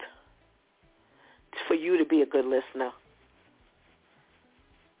child for you to be a good listener?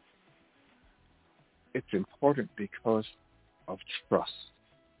 It's important because of trust.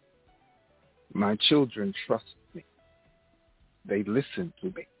 My children trust me. They listen to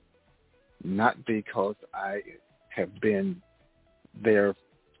me, not because I have been their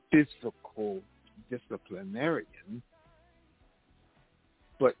physical disciplinarian,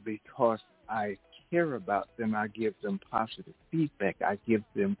 but because I care about them. I give them positive feedback. I give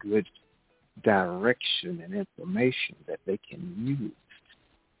them good direction and information that they can use.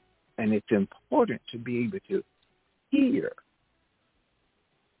 And it's important to be able to hear,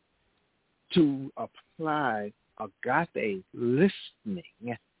 to apply agape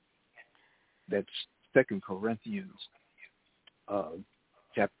listening. That's 2 Corinthians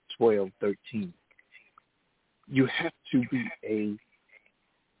chapter 12:13. You have to be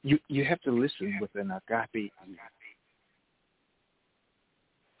you have to listen with an agape ear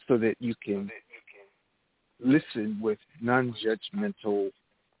so that you can listen with non-judgmental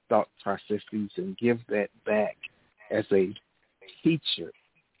thought processes and give that back as a teacher,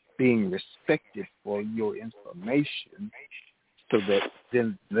 being respected for your information, so that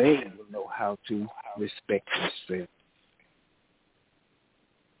then they will know how to respect themselves.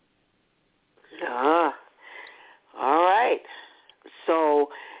 All right. So,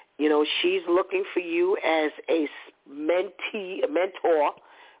 she's looking for you as a mentor,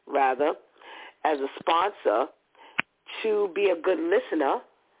 as a sponsor, to be a good listener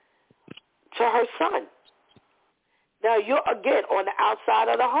to her son. Now, you're, again, on the outside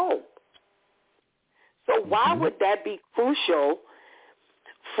of the home. So why would that be crucial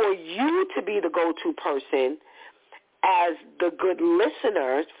for you to be the go-to person as the good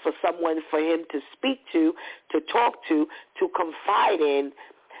listener for someone, for him to speak to talk to confide in,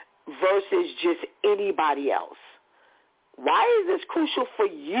 versus just anybody else? Why is this crucial for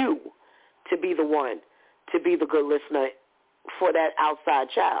you to be the one, to be the good listener for that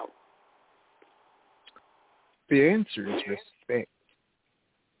outside child? The answer is respect.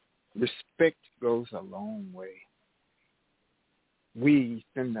 Respect goes a long way. We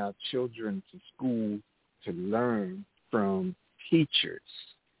send our children to school to learn from teachers,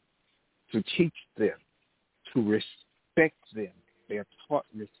 to teach them, to respect them. They're taught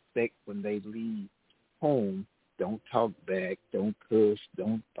respect when they leave home. Don't talk back, don't cuss,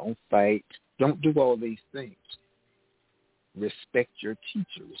 don't fight, don't do all these things. Respect your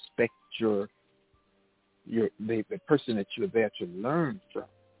teacher, respect the person that you're there to learn from.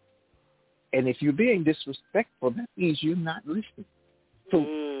 And if you're being disrespectful, that means you're not listening. So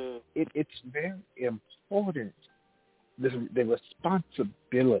it's very important, the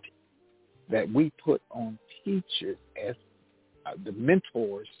responsibility that we put on teachers as the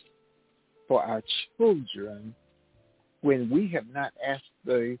mentors for our children, when we have not asked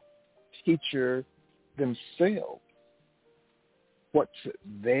the teacher themselves what's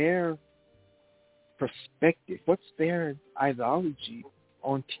their perspective, what's their ideology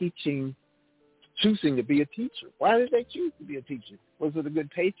on teaching, choosing to be a teacher. Why did they choose to be a teacher? Was it a good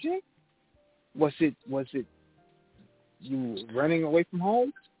paycheck? Was it you running away from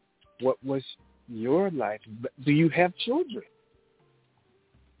home? What was your life. Do you have children?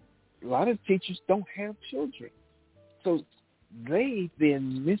 A lot of teachers don't have children. So they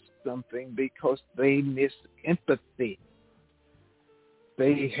then miss something because they miss empathy.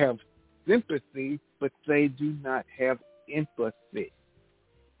 They have sympathy, but they do not have empathy.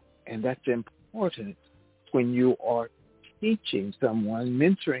 And that's important when you are teaching someone,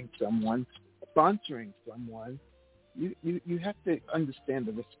 mentoring someone, sponsoring someone. You have to understand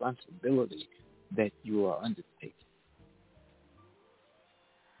the responsibility that you are undertaking.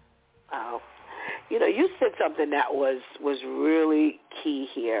 Wow. You know, you said something that was really key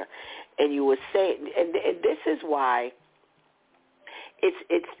here, and you were saying, and this is why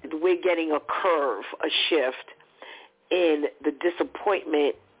we're getting a curve, a shift in the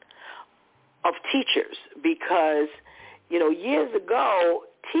disappointment of teachers, because, you know, years ago,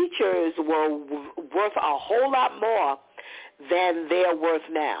 teachers were worth a whole lot more than they're worth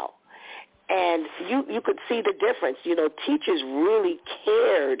now. And you could see the difference. You know, teachers really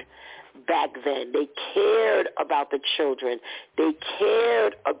cared back then. They cared about the children. They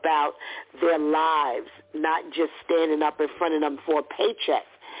cared about their lives, not just standing up in front of them for a paycheck.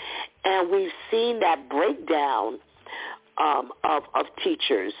 And we've seen that breakdown of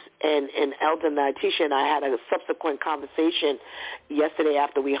teachers. And Elder Tisha and I had a subsequent conversation yesterday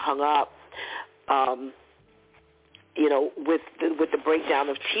after we hung up, you know, with the breakdown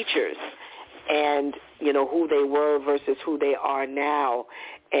of teachers and, you know, who they were versus who they are now.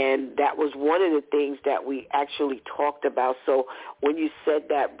 And that was one of the things that we actually talked about. So when you said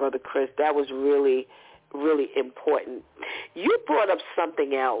that, Brother Chris, that was really, really important. You brought up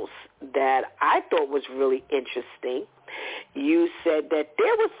something else that I thought was really interesting. You said that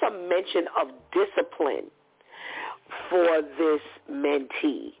there was some mention of discipline for this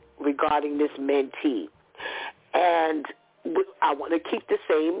mentee, regarding this mentee. And I want to keep the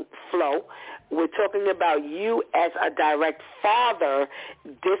same flow. We're talking about you as a direct father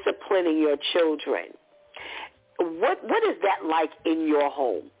disciplining your children. What is that like in your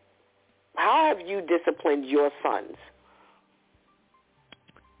home? How have you disciplined your sons?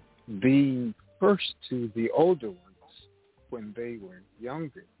 The first two, the older ones, when they were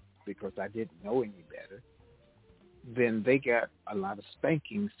younger, because I didn't know any better, then they got a lot of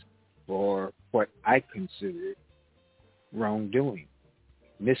spankings for what I considered wrongdoing,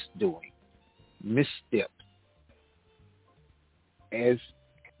 misdoing, misstep. As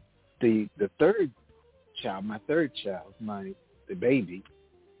the third child, my third child, the baby,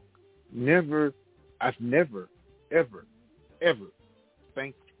 I've never, ever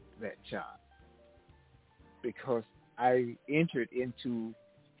spanked that child, because I entered into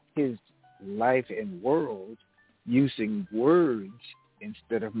his life and world using words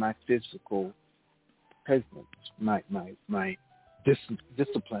instead of my physical presence, my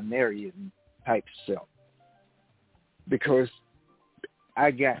disciplinarian type self. Because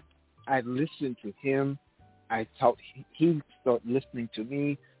I listened to him, I thought he started listening to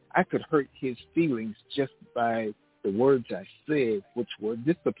me. I could hurt his feelings just by the words I said, which were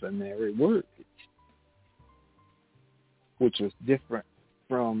disciplinary words, which was different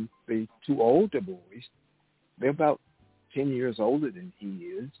from the two older boys. They're about 10 years older than he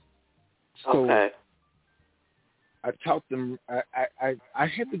is. So okay. I taught them, I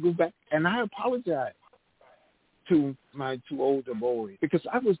had to go back, and I apologized to my two older boys because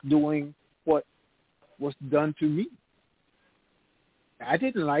I was doing what was done to me. I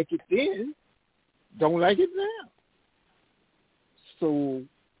didn't like it then, don't like it now. So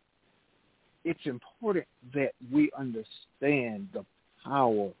it's important that we understand the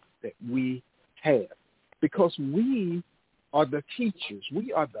power that we have, because we are the teachers.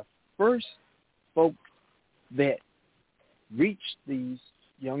 We are the first folks that reach these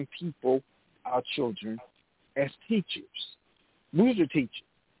young people, our children, as teachers. We're the teachers.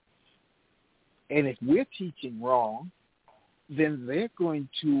 And if we're teaching wrong, then they're going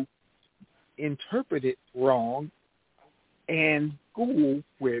to interpret it wrong, and school,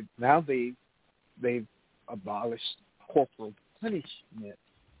 where now they've abolished corporal punishment,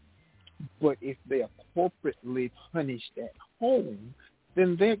 but if they are corporately punished at home,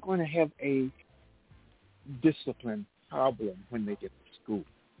 then they're going to have a discipline problem when they get to school.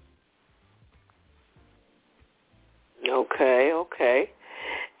 Okay.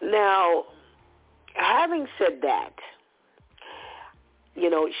 Now, having said that, you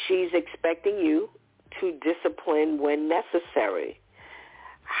know, she's expecting you to discipline when necessary.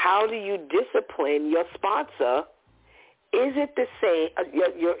 How do you discipline your sponsor? Is it the same,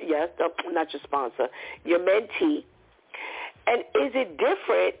 not your sponsor, your mentee, and is it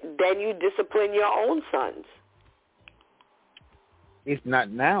different than you discipline your own sons? It's not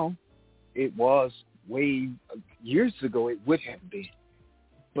now. it was way years ago. It would have been,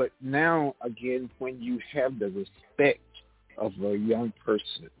 but now again, when you have the respect of a young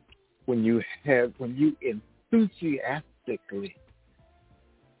person, when you enthusiastically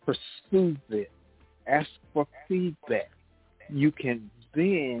pursue it, ask for feedback, you can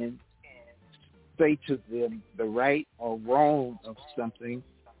then say to them the right or wrong of something,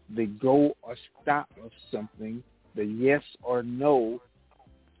 the go or stop of something, the yes or no,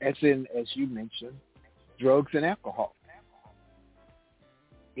 as you mentioned, drugs and alcohol.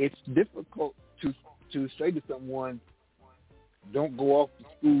 It's difficult to say to someone, don't go off to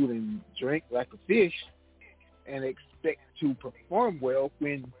school and drink like a fish and expect to perform well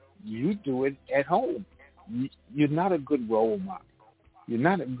when you do it at home. You're not a good role model. You're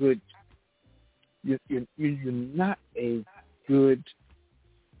not a good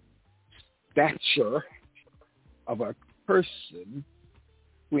stature of a person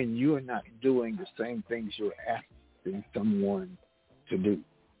when you are not doing the same things you're asking someone to do.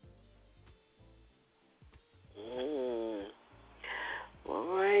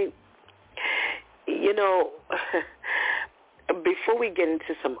 All right. You know, before we get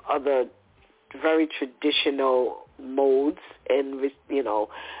into some other very traditional modes and, you know,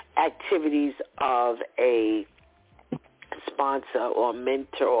 activities of a sponsor or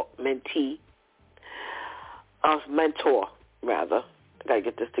mentee, rather. I got to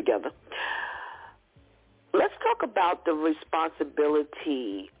get this together. Let's talk about the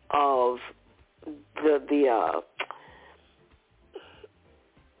responsibility of the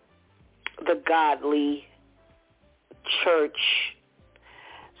godly church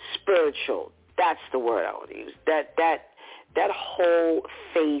spiritual. That's the word I would use. That whole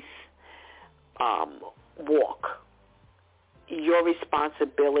faith walk. Your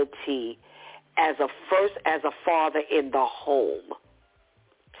responsibility as a father in the home.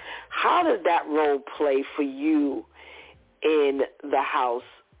 How does that role play for you in the house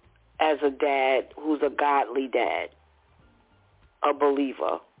as a dad who's a godly dad, a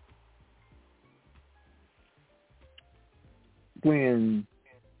believer? When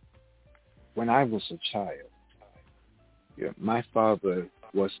I was a child, my father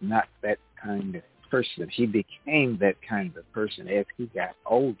was not that kind of person. He became that kind of person as he got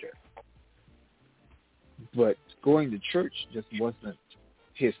older. But going to church just wasn't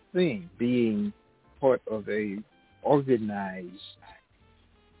his thing. Being part of a organized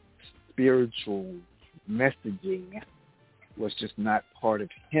spiritual messaging was just not part of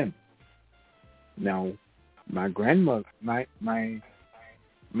him. Now, my grandfather was,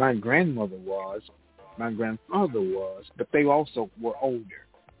 my grandfather was, but they also were older.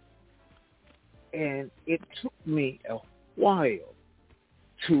 And it took me a while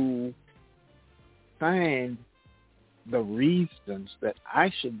to find the reasons that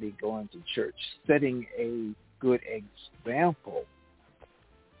I should be going to church, setting a good example,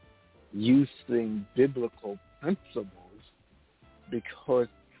 using biblical principles, because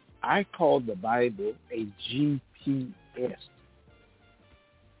I call the Bible a GPS.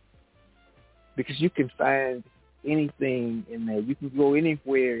 Because you can find anything in there. You can go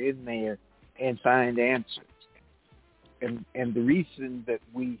anywhere in there and find answers. And the reason that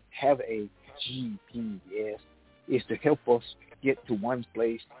we have a GPS is to help us get to one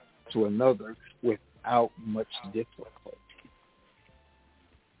place to another without much difficulty.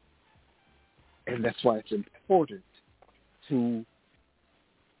 And that's why it's important to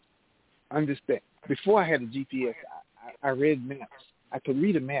understand. Before I had a GPS, I read maps. I could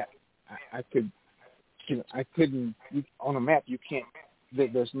read a map. I couldn't, on a map you can't,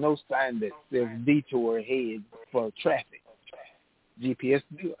 there's no sign that there's detour ahead for traffic. GPS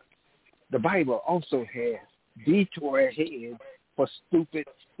does. The Bible also has detour ahead for stupid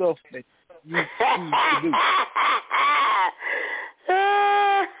stuff that you choose to do.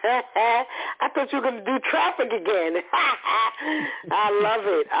 I thought you were going to do traffic again. I love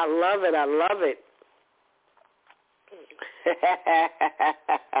it. I love it. I love it.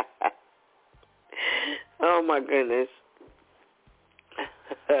 Oh, my goodness.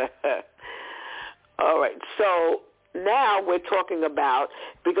 All right. So now we're talking about,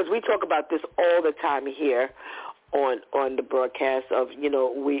 because we talk about this all the time here on the broadcast of,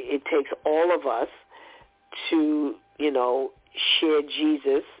 it takes all of us to, share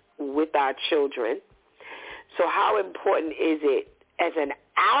Jesus with our children. So how important is it as an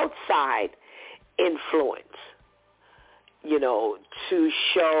outside influence, to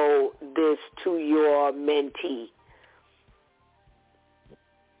show this to your mentee?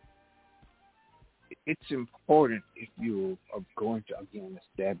 It's important if you are going to, again,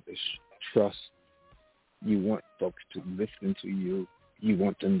 establish trust. You want folks to listen to you. You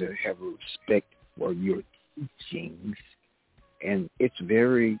want them to have a respect for your teachings. And it's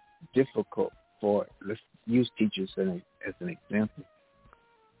very difficult for, let's use teachers as an example.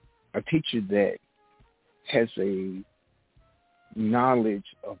 A teacher that has a knowledge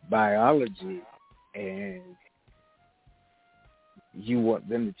of biology and you want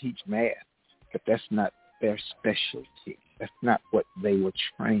them to teach math, but that's not their specialty. That's not what they were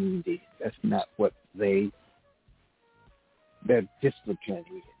trained in. That's not what their discipline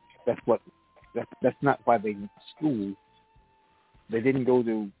is. That's not why they went to school. They didn't go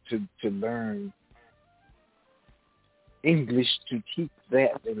to learn English to teach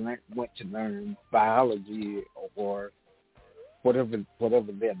that. They went to learn biology or whatever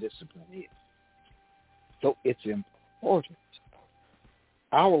their discipline is. So it's important.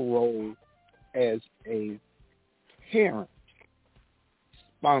 Our role as a parent,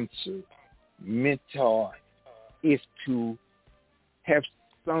 sponsor, mentor is to have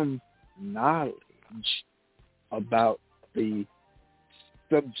some knowledge about the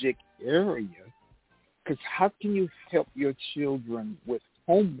subject area, because how can you help your children with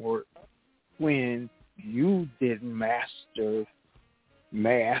homework when you didn't master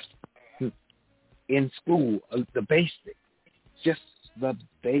math in school? The basics, just the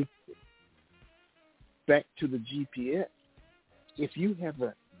basics. Back to the GPS. If you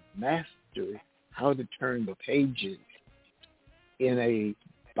haven't mastered how to turn the pages in a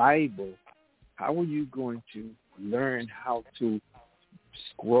Bible, how are you going to learn how to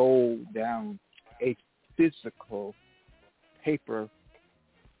scroll down a physical paper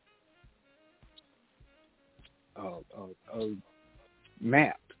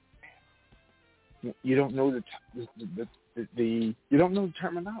map? You don't know you don't know the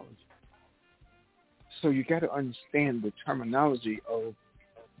terminology. So you got to understand the terminology of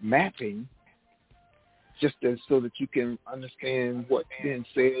mapping, just so that you can understand what's being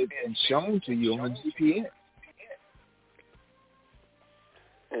said and shown to you on the GPS.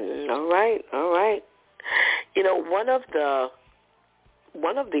 All right. You know, one of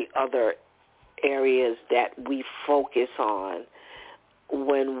the other areas that we focus on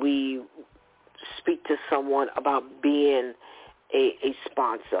when we speak to someone about being a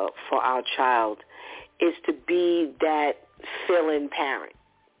sponsor for our child is to be that fill-in parent.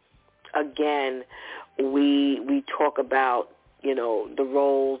 Again, we talk about, you know, the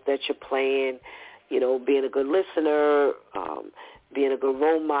roles that you're playing, you know, being a good listener, being a good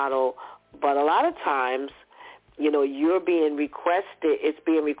role model, but a lot of times, you know, it's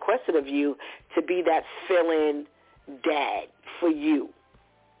being requested of you to be that fill-in dad for you.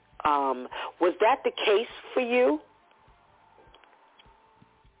 Was that the case for you?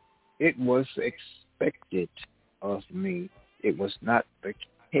 It was expected of me. It was not the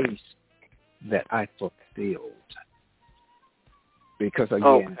case that I fulfilled. Because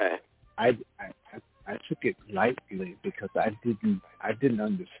again, okay. I took it lightly because I didn't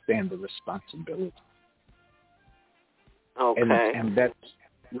understand the responsibility. Okay. And that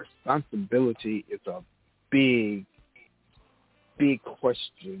responsibility is a big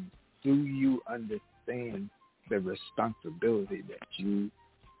question. Do you understand the responsibility that you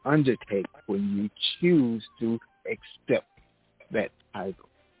undertake when you choose to accept that title?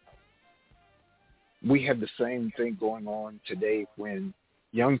 We have the same thing going on today when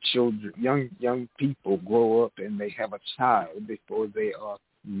young people grow up and they have a child before they are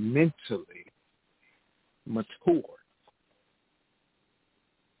mentally mature.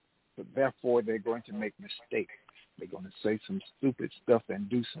 So therefore, they're going to make mistakes. They're going to say some stupid stuff and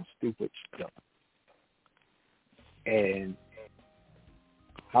do some stupid stuff. And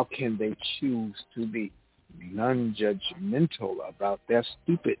how can they choose to be non-judgmental about their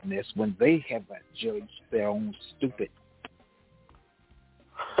stupidness when they haven't judged their own stupid?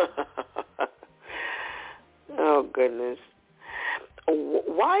 Oh, goodness.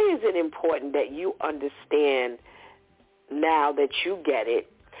 Why is it important that you understand now that you get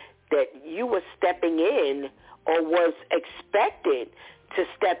it, that you were stepping in or was expected to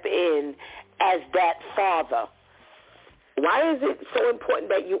step in as that father? Why is it so important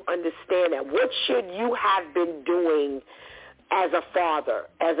that you understand that? What should you have been doing as a father,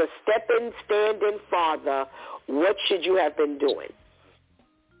 as a step-in, stand-in father? What should you have been doing?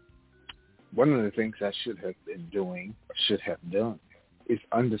 One of the things I should have been doing, or should have done, is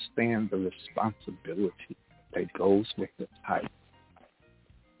understand the responsibility that goes with the title.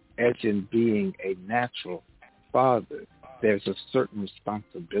 As in being a natural father, there's a certain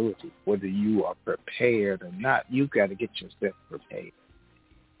responsibility. Whether you are prepared or not, you've got to get yourself prepared.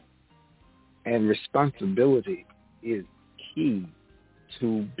 And responsibility is key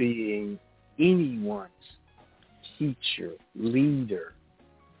to being anyone's teacher, leader,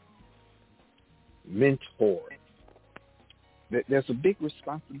 mentor. There's a big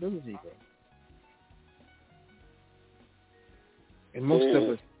responsibility there. And most of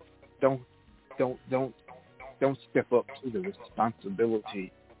us don't step up to the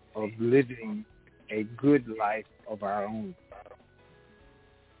responsibility of living a good life of our own.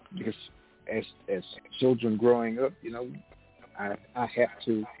 Because as children growing up, I have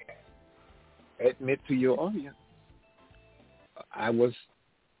to admit to your audience, I was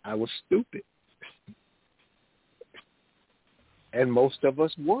stupid. And most of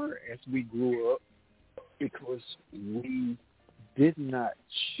us were as we grew up, because we did not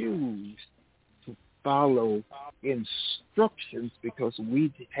choose to follow instructions, because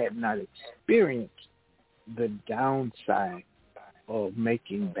we had not experienced the downside of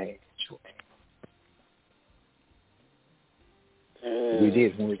making bad choices. We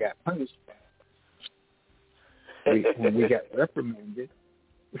did when we got punished. When we got reprimanded.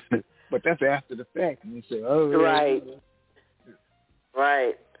 But that's after the fact. And you say, oh, right.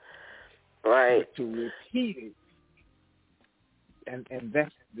 Right. Right. But to repeat it, and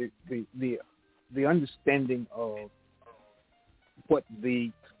that's the understanding of what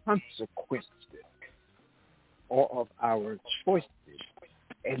the consequences are of our choices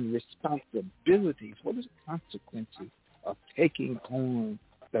and responsibilities. What are the consequences of taking on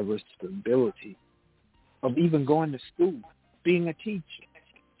the responsibility of even going to school, being a teacher,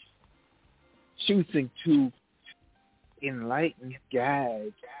 choosing to enlighten,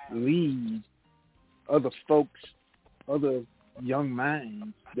 guide, lead other folks, other young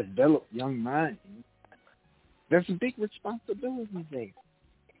minds, develop young minds? There's a big responsibility there.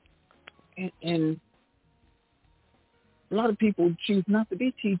 And a lot of people choose not to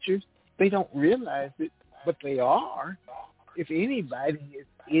be teachers. They don't realize it, but they are. If anybody is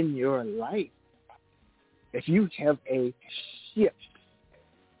in your life, if you have a ship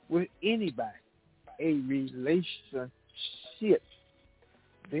with anybody, a relationship,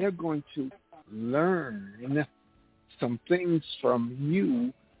 they're going to learn some things from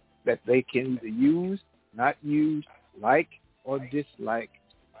you that they can either use, not use, like, or dislike.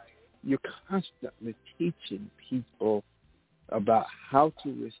 You're constantly teaching people about how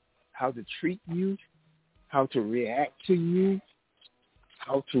to treat you, how to react to you,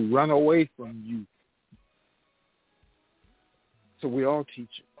 how to run away from you. So we're all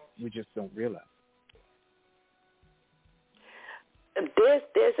teachers. We just don't realize.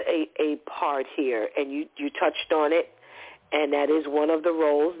 There's a part here, and you touched on it, and that is one of the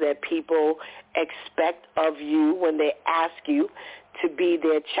roles that people expect of you when they ask you to be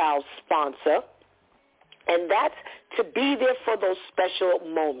their child's sponsor. And that's to be there for those special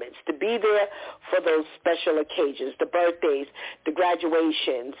moments, to be there for those special occasions, the birthdays, the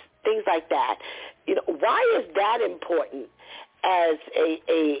graduations, things like that. Why is that important as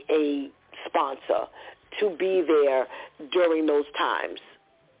a sponsor, to be there during those times?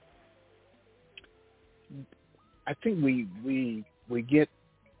 I think we get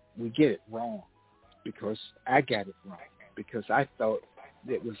it wrong, because I got it wrong, because I thought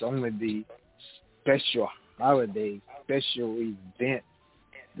it was only the special holidays, special events,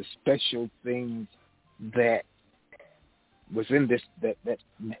 the special things that was in this that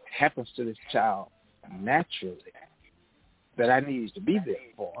happens to this child naturally that I needed to be there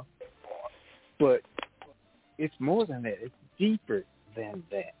for. But it's more than that. It's deeper than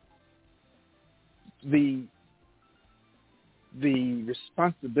that. The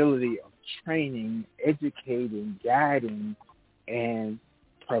responsibility of training, educating, guiding, and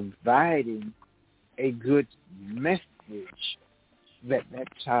providing a good message that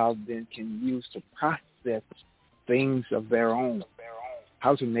child then can use to process things of their own,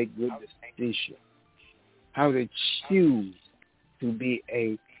 how to make good decisions, how to choose to be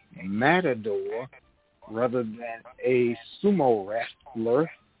a matador rather than a sumo wrestler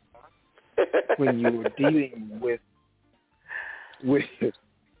when you were dealing with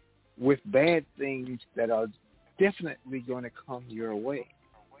bad things that are definitely going to come your way.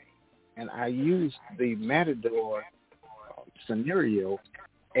 And I use the matador scenario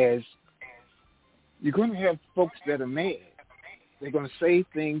as you're going to have folks that are mad. They're going to say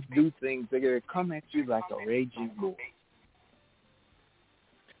things, do things. They're going to come at you like a raging bull.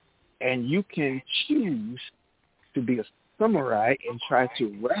 And you can choose to be a samurai and try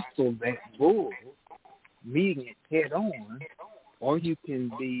to wrestle that bull, meeting it head on, or you can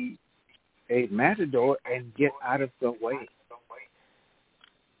be a matador and get out of the way.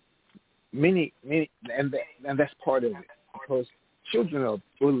 Many, and that's part of it, because children are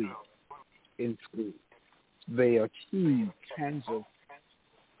bullied in school. They achieve kinds of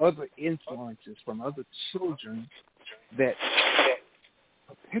other influences from other children that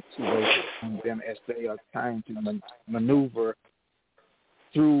perpetuated on them as they are trying to maneuver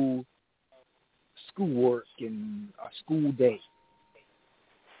through schoolwork and a school day.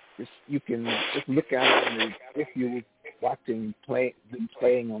 You can just look at it if you're watching them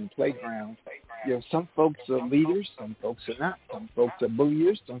playing on the playground. You know, some folks are leaders, some folks are not. Some folks are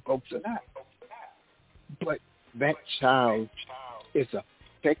bulliers, some folks are not. But that child is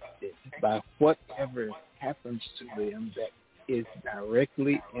affected by whatever happens to them that is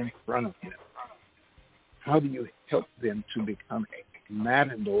directly in front of them. How do you help them to become a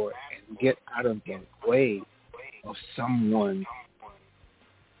matador and get out of the way of someone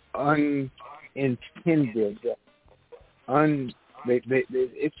unintended?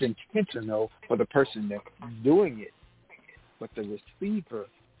 It's intentional for the person that's doing it, but the receiver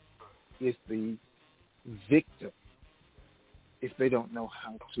is the victim if they don't know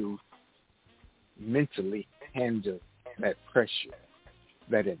how to mentally handle that pressure,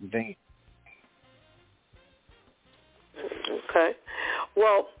 that advance. Okay.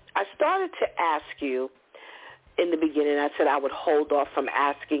 Well, I started to ask you in the beginning. I said I would hold off from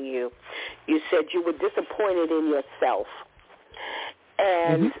asking you. You said you were disappointed in yourself.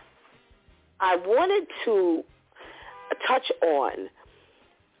 And I wanted to touch on,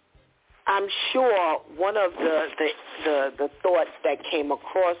 I'm sure one of the thoughts that came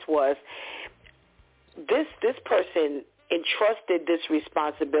across was this person entrusted this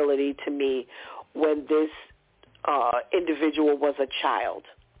responsibility to me when this individual was a child.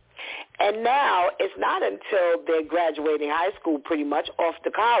 And now it's not until they're graduating high school, pretty much off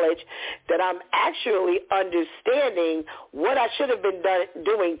to college, that I'm actually understanding what I should have been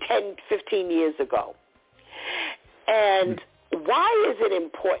doing 10, 15 years ago. And why is it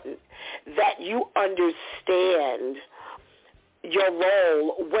important that you understand your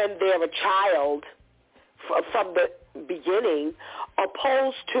role when they're a child from the beginning,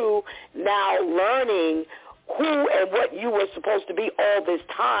 opposed to now learning who and what you were supposed to be all this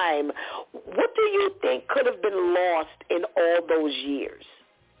time? What do you think could have been lost in all those years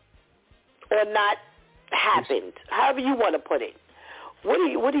or not happened? However you want to put it.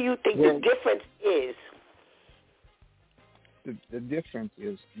 What do you think the difference is? The difference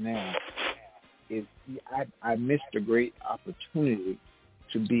is now is I missed a great opportunity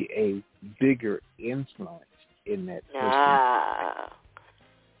to be a bigger influence in that person.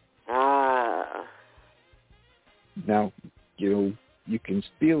 Now, you can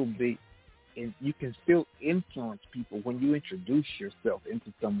still you can still influence people when you introduce yourself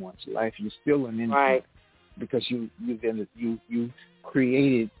into someone's life. You're still an influence, right? Because you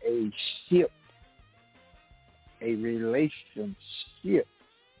created a relationship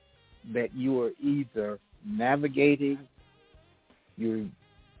that you are either navigating, you're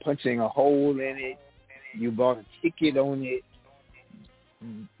punching a hole in it, you bought a ticket on it.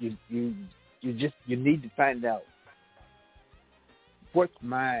 You need to find out what's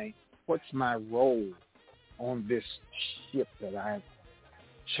my role on this ship that I've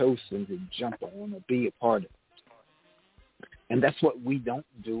chosen to jump on or be a part of. And that's what we don't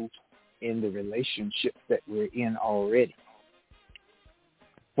do in the relationship that we're in already.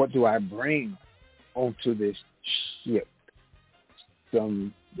 What do I bring onto this ship?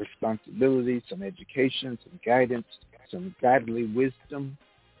 Some responsibility, some education, some guidance, some godly wisdom,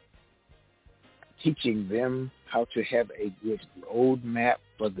 teaching them how to have a good roadmap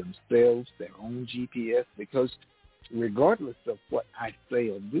for themselves, their own GPS, because regardless of what I say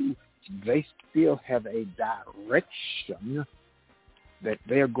or do, they still have a direction that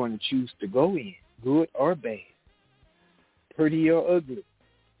they're going to choose to go in, good or bad, pretty or ugly,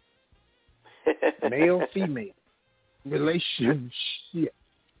 male, female, relationship.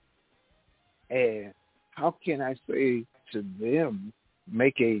 And how can I say to them,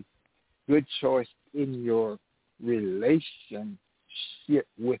 make a good choice in your relationship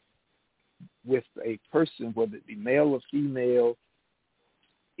with a person, whether it be male or female,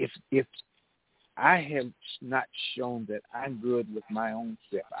 if I have not shown that I'm good with my own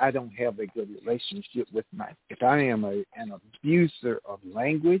self, I don't have a good relationship with if I am an abuser of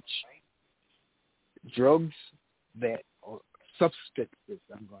language, drugs, or substances,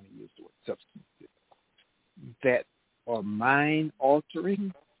 I'm going to use the word substances, that are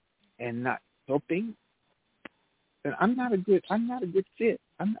mind-altering and not helping, then I'm not a good fit.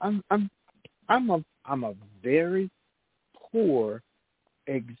 I'm a very poor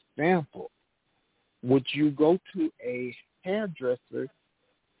example. Would you go to a hairdresser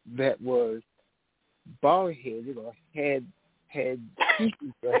that was bald-headed or had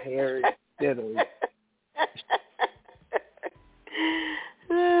pieces of hair instead of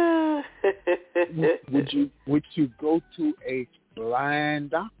would you go to a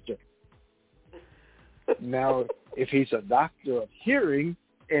blind doctor? Now, if he's a doctor of hearing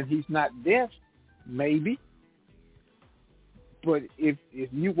and he's not deaf, maybe. But if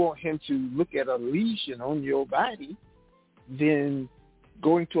you want him to look at a lesion on your body, then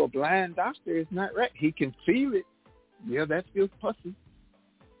going to a blind doctor is not right. He can feel it. Yeah, that feels pussy.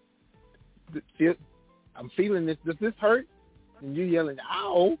 I'm feeling this. Does this hurt? And you're yelling,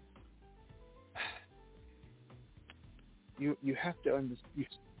 ow. You have to understand.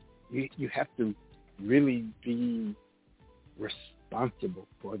 You have to really be responsible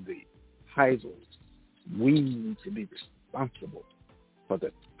for the titles. We need to be responsible for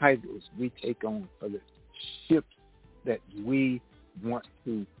the titles we take on, for the ships that we want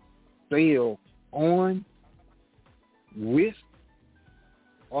to sail on, with,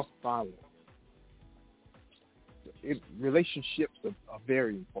 or follow. Relationships are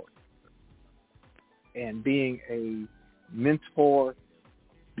very important. And being a mentor,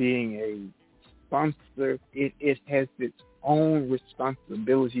 being a sponsor, it has its own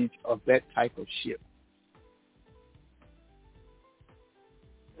responsibilities of that type of ship.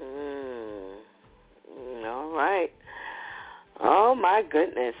 All right. Oh, my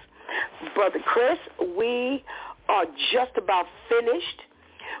goodness. Brother Chris, we are just about finished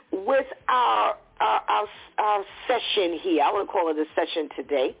with our session here. I want to call it a session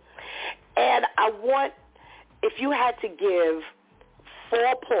today. And I want, if you had to give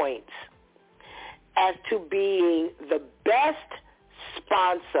 4 points as to being the best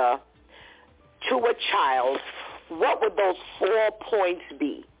sponsor to a child, what would those 4 points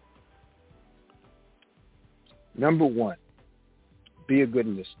be? Number 1, be a good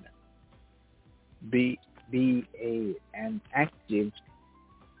listener. Be an active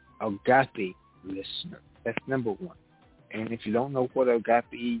agape listener. That's number 1. And if you don't know what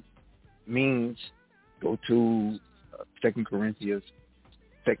agape means, go to 2 Corinthians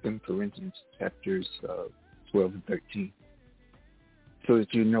chapters 12 and 13, so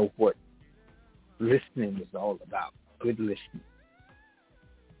that you know what listening is all about. Good listening.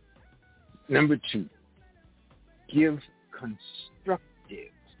 Number 2, give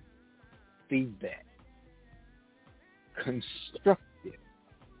constructive feedback. Constructive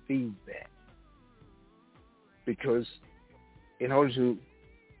feedback. Because in order to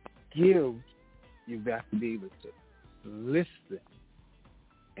give, you've got to be able to listen.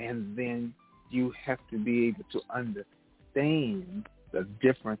 And then you have to be able to understand the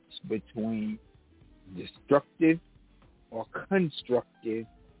difference between destructive or constructive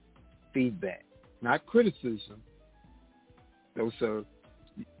feedback. Not criticism. Those are,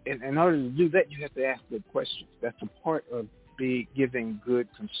 in order to do that, you have to ask good questions. That's a part of giving good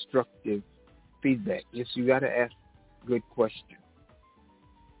constructive feedback. Yes, you got to ask good questions.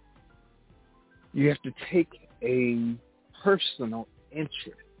 You have to take a personal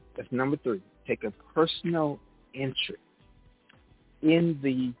interest. That's number 3. Take a personal interest in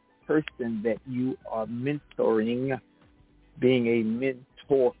the person that you are mentoring, being a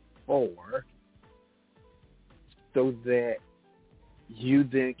mentor for, so that you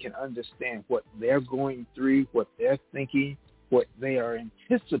then can understand what they're going through, what they're thinking, what they are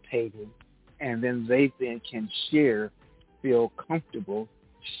anticipating, and then they then can feel comfortable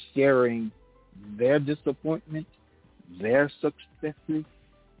sharing their disappointment, their successes,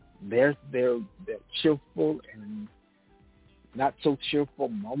 their cheerful and not so cheerful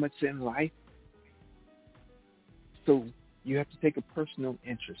moments in life. So you have to take a personal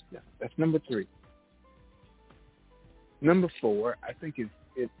interest in it. That's number 3. Number 4, I think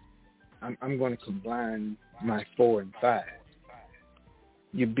I'm going to combine my 4 and 5.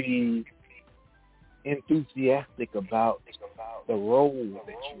 You be enthusiastic about the role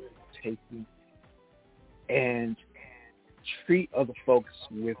that you're taking, and treat other folks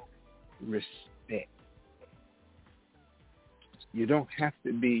with respect. You don't have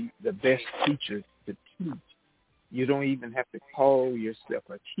to be the best teacher to teach. You don't even have to call yourself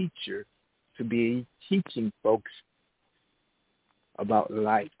a teacher to be teaching folks about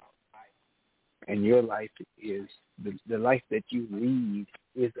life. And your life is, the life that you lead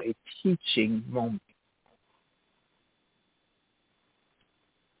is a teaching moment.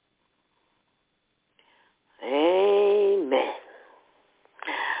 Amen.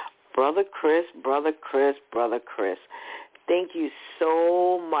 Brother Chris, thank you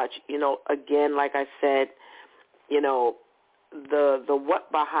so much. Again, like I said, the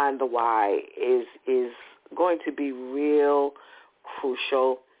what behind the why is going to be real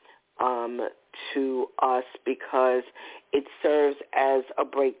crucial to us, because it serves as a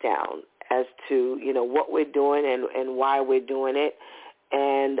breakdown as to, what we're doing and why we're doing it,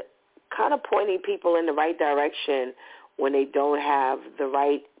 and kind of pointing people in the right direction when they don't have the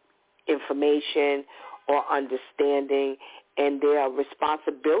right information or understanding, and their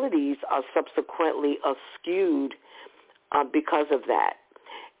responsibilities are subsequently skewed because of that.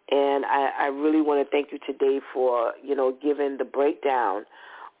 And I really want to thank you today for, giving the breakdown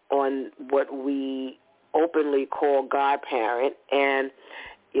on what we openly call godparent. And,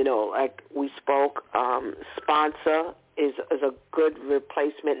 like we spoke, sponsor is a good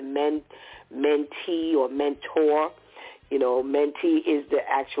replacement, mentee or mentor. Mentee is the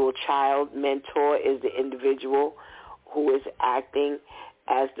actual child. Mentor is the individual who is acting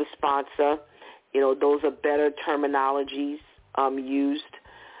as the sponsor. Those are better terminologies used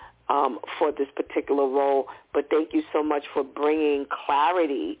for this particular role. But thank you so much for bringing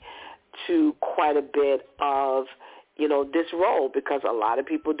clarity to quite a bit of, this role, because a lot of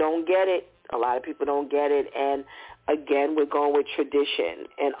people don't get it. And, again, we're going with tradition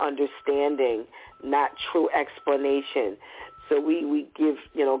and understanding, not true explanation. So we give,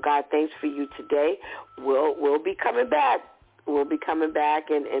 God thanks for you today. We'll be coming back. We'll be coming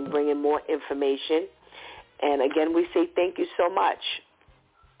back and bringing more information. And, again, we say thank you so much.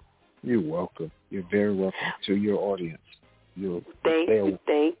 You're welcome. You're very welcome to your audience. Thank you.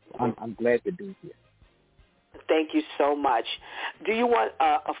 I'm glad to be here. Thank you so much. Do you want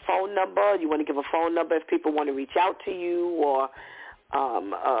a phone number? You want to give a phone number if people want to reach out to you, or a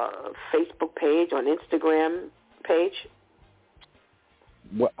Facebook page, or an Instagram page?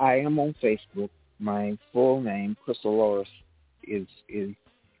 Well, I am on Facebook. My full name, Crystal Loris, is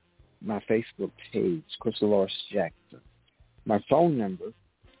my Facebook page, Crystal Loris Jackson. My phone number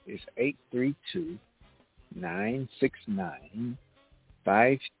is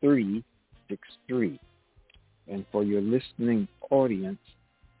 832-969-5363. And for your listening audience,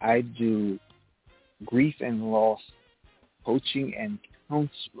 I do grief and loss coaching and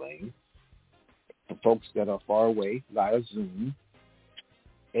counseling for folks that are far away via Zoom.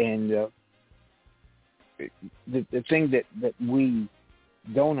 And the thing that we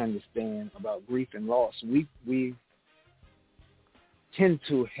don't understand about grief and loss, we tend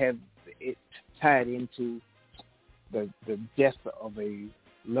to have it tied into the death of a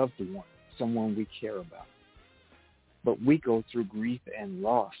loved one, someone we care about. But we go through grief and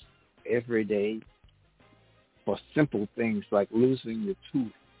loss every day for simple things like losing your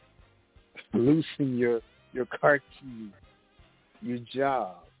tooth, losing your car keys, your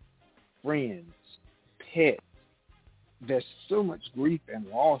job, friends, pets. There's so much grief and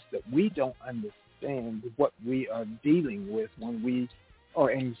loss that we don't understand what we are dealing with when we are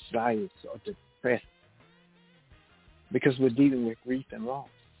anxious or depressed, because we're dealing with grief and loss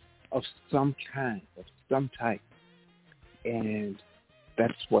of some kind, of some type. And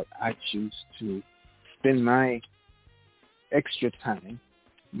that's what I choose to spend my extra time,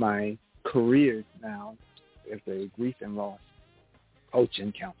 my career now, as a grief and loss coach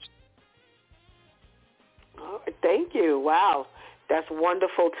and counselor. Oh, thank you. Wow. That's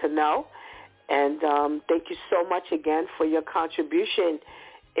wonderful to know. And thank you so much again for your contribution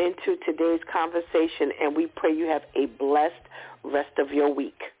into today's conversation. And we pray you have a blessed rest of your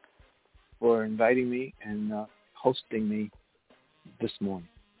week. For inviting me and hosting me this morning.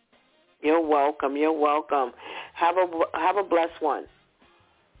 You're welcome. You're welcome. Have a blessed one.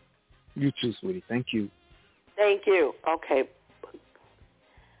 You too, sweetie. Thank you. Thank you. Okay.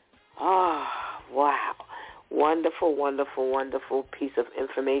 Oh, wow. Wonderful, wonderful, wonderful piece of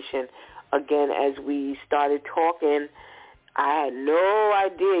information. Again, as we started talking, I had no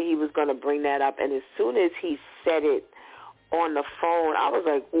idea he was going to bring that up. And as soon as he said it on the phone, I was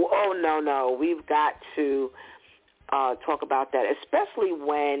like, oh, no, we've got to talk about that, especially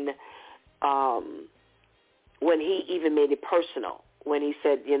when he even made it personal, when he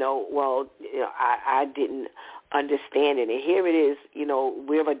said, I didn't understand it. And here it is,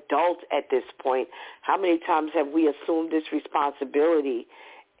 we're adults at this point. How many times have we assumed this responsibility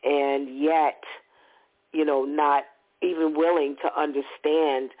and yet, not even willing to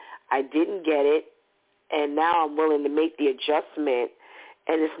understand? I didn't get it, and now I'm willing to make the adjustment,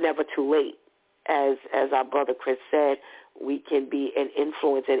 and it's never too late. As our brother Chris said, we can be an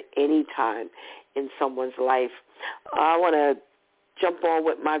influence at any time in someone's life. I want to jump on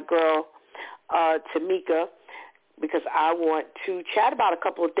with my girl, Tamika, because I want to chat about a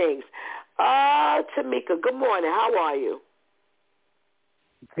couple of things. Tamika, good morning. How are you?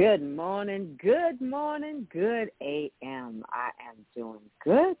 Good morning, good AM. I am doing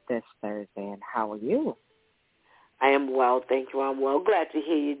good this Thursday, and how are you? I am well, thank you. I'm well. Glad to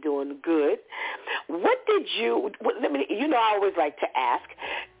hear you're doing good. I always like to ask,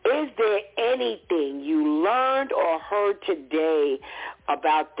 is there anything you learned or heard today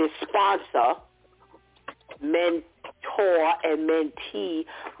about this sponsor, mentor, and mentee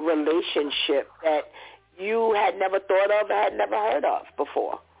relationship that you had never thought of, had never heard of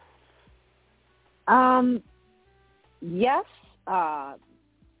before? Yes.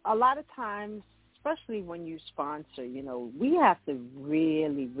 A lot of times, especially when you sponsor, we have to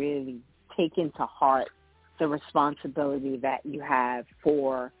really, really take into heart the responsibility that you have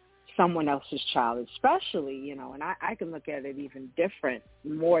for someone else's child, especially, and I can look at it even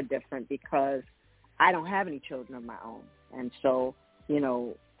more different because I don't have any children of my own. And so,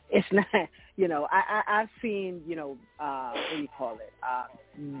 it's not, I've seen, what do you call it,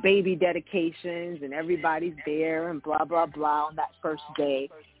 baby dedications and everybody's there and blah, blah, blah on that first day.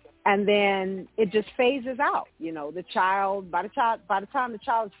 And then it just phases out. The child, by the time the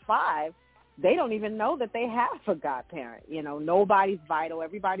child is 5, they don't even know that they have a godparent. Nobody's vital.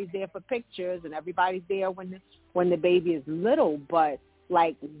 Everybody's there for pictures and everybody's there when the baby is little. But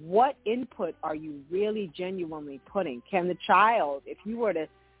like, what input are you really genuinely putting? Can the child, if you were to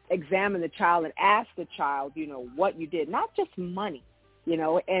examine the child and ask the child, what you did, not just money,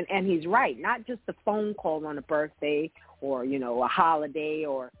 and he's right, not just the phone call on a birthday or, a holiday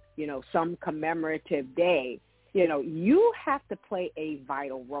or, some commemorative day, you have to play a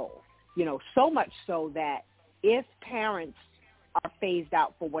vital role, so much so that if parents are phased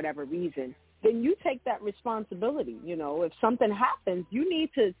out for whatever reason, then you take that responsibility. If something happens, you need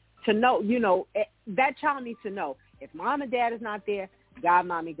to know, that child needs to know if mom and dad is not there, God,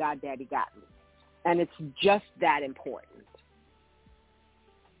 mommy, God, daddy got me. And it's just that important.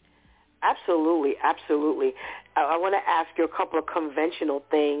 Absolutely, absolutely. I want to ask you a couple of conventional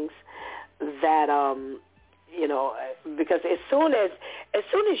things that, because as soon as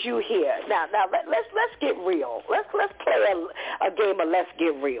you hear, now let's get real. Let's play a game of let's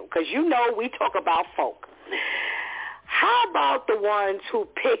get real, because we talk about folk. How about the ones who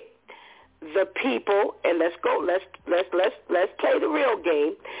pick the people, and let's play the real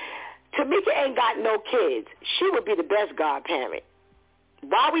game. Tamika ain't got no kids. She would be the best godparent.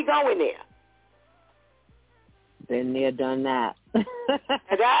 Why are we going there? Been there, done that. That's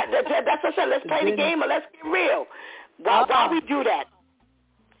what I said. Let's play the game, or let's get real. Why we do that?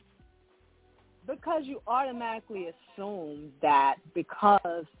 Because you automatically assume that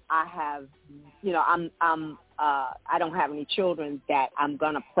because I have, I don't have any children, that I'm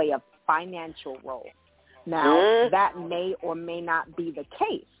gonna play a financial role. Now, that may or may not be the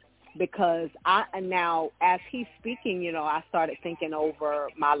case, because now as he's speaking, I started thinking over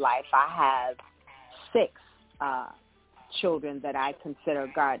my life. I have 6 children that I consider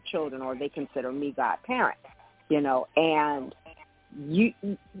godchildren, or they consider me godparent, and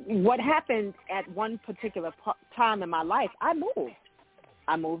what happened at one particular time in my life, I moved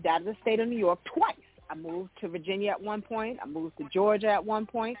out of the state of New York twice. I moved to Virginia at one point. I moved to Georgia at one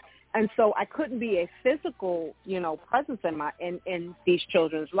point. And so I couldn't be a physical, presence in these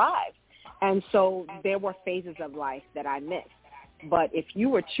children's lives. And so there were phases of life that I missed. But if you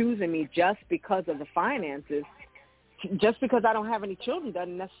were choosing me just because of the finances, just because I don't have any children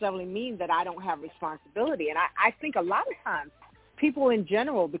doesn't necessarily mean that I don't have responsibility. And I think a lot of times people in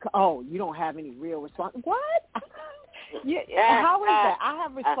general, because, you don't have any real responsibility. What? How is that? I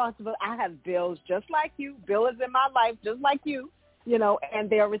have responsibility. I have bills just like you. Bill is in my life just like you. And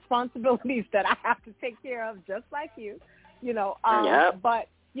there are responsibilities that I have to take care of just like you, but,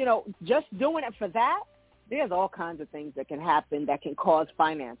 just doing it for that, there's all kinds of things that can happen that can cause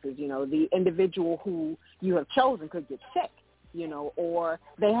finances. The individual who you have chosen could get sick, or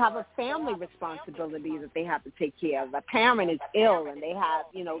they have a family responsibility that they have to take care of. A parent is ill and they have,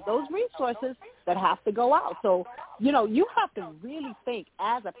 those resources that have to go out. So, you have to really think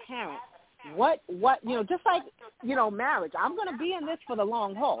as a parent, what just like, marriage, I'm going to be in this for the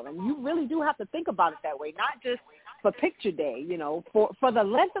long haul. And you really do have to think about it that way, not just for picture day, for the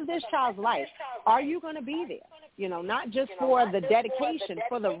length of this child's life. Are you going to be there? Not just for the dedication,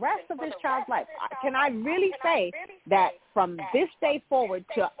 for the rest of this child's life. Can I really say that from this day forward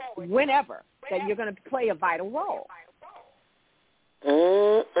to whenever that you're going to play a vital role?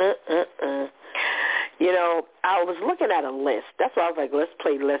 I was looking at a list. That's why I was like,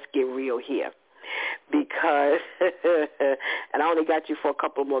 let's get real here. Because, and I only got you for a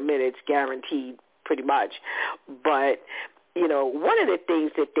couple more minutes, guaranteed, pretty much. But, one of the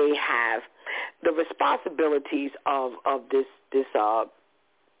things that they have, the responsibilities of this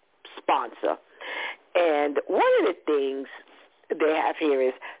sponsor. And one of the things they have here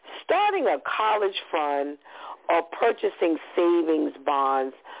is starting a college fund or purchasing savings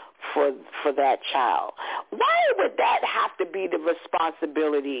bonds for that child. Why would that have to be the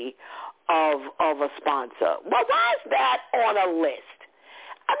responsibility of a sponsor? Well, why is that on a list?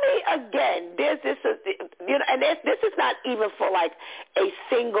 again, there's this, and this is not even for like a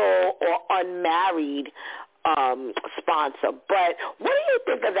single or unmarried sponsor. But what do you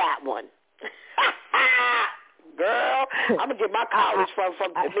think of that one? Girl, I'm going to get my college from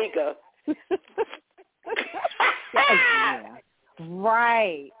Tamika. Yeah.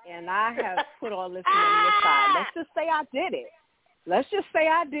 Right. And I have put all this money aside. Let's just say I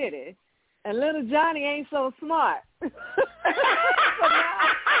did it. And little Johnny ain't so smart. So now,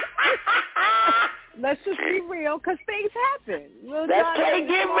 let's just be real, because things happen. Let's play the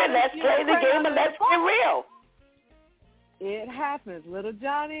game and let's get real. It happens. Little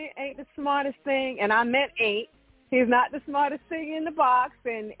Johnny ain't the smartest thing, and I meant ain't. He's not the smartest thing in the box,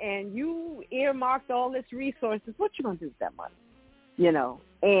 and you earmarked all this resources. What you going to do with that money?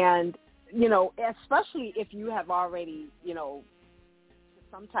 And, especially if you have already,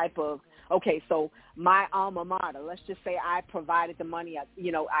 some type of, okay, so my alma mater, let's just say I provided the money, I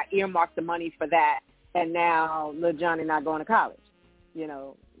earmarked the money for that, and now little Johnny not going to college,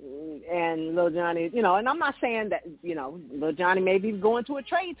 and little Johnny, and I'm not saying that, little Johnny may be going to a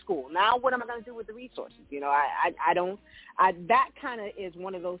trade school. Now what am I going to do with the resources? That kind of is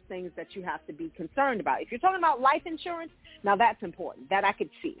one of those things that you have to be concerned about. If you're talking about life insurance, now that's important. That I could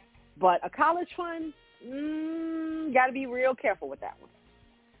see. But a college fund, got to be real careful with that one.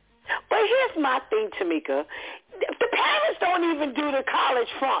 But here's my thing, Tamika. The parents don't even do the college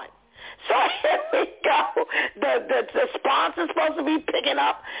fund. So here we go. The sponsor's supposed to be picking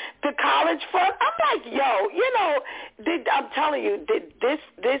up the college fund. I'm like, I'm telling you,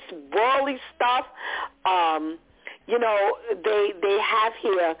 this worldly stuff, they have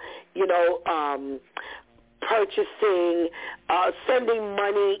here, purchasing, sending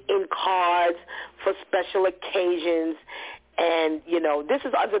money in cards for special occasions. And, this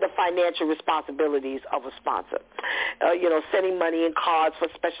is under the financial responsibilities of a sponsor. Sending money in cards for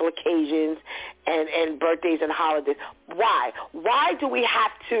special occasions and birthdays and holidays. Why? Why do we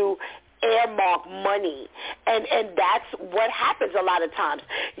have to earmark money? And that's what happens a lot of times.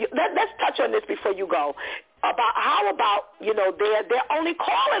 Let's touch on this before you go. How about they're only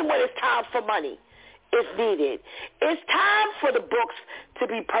calling when it's time for money. It's needed. It's time for the books to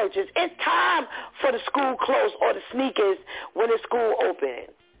be purchased. It's time for the school clothes or the sneakers when the school opens.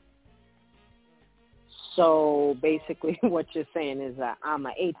 So basically what you're saying is I'm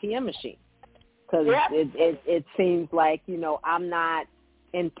an ATM machine, because it seems like, I'm not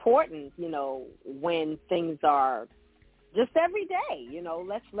important, when things are just every day,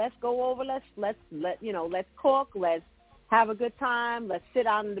 let's go over, let's cook, let's have a good time, let's sit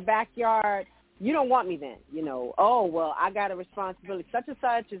out in the backyard. You don't want me then, oh, well, I got a responsibility. Such and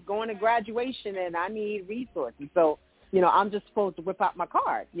such is going to graduation and I need resources. So, I'm just supposed to whip out my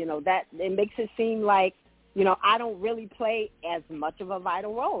card. That it makes it seem like, I don't really play as much of a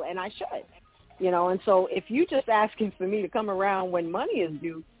vital role, and I should. And so if you just asking for me to come around when money is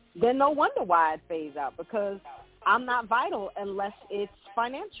due, then no wonder why it fades out, because I'm not vital unless it's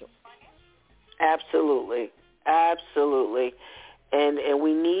financial. Absolutely. Absolutely. And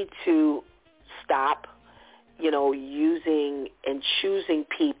we need to stop, using and choosing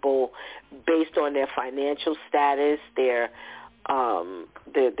people based on their financial status, their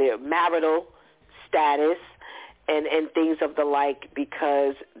marital status, and things of the like,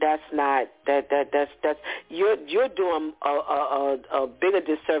 because that's you're doing a bigger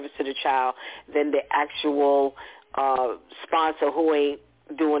disservice to the child than the actual sponsor who ain't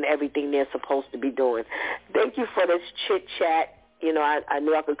doing everything they're supposed to be doing. Thank you for this chit chat. I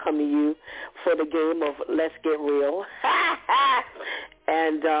knew I could come to you for the game of Let's Get Real.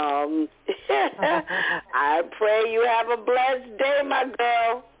 And I pray you have a blessed day, my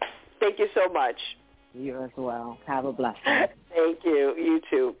girl. Thank you so much. You as well. Have a blessed day. Thank you. You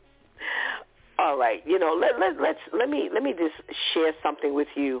too. All right. Let me just share something with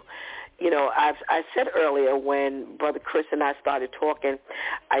you. I said earlier when Brother Chris and I started talking,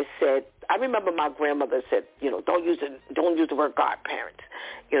 I remember my grandmother said, don't use the word godparents,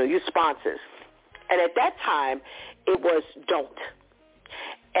 use sponsors. And at that time, it was don't.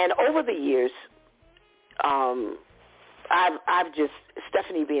 And over the years, I've just,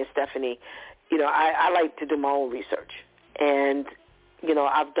 Stephanie being Stephanie, I like to do my own research. And,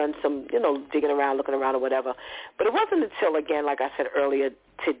 I've done some, digging around, looking around or whatever. But it wasn't until, again, like I said earlier,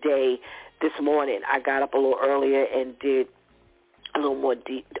 today, this morning, I got up a little earlier and did a little more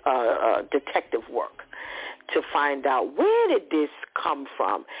detective work to find out where did this come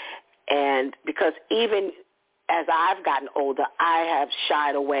from. And because even as I've gotten older, I have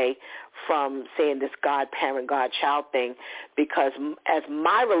shied away from saying this God-parent, God-child thing, because as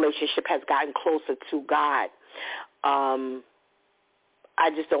my relationship has gotten closer to God, I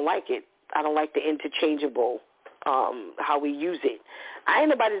just don't like it. I don't like the interchangeable, how we use it. I ain't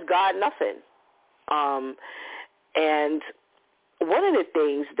nobody's God, nothing. And one of the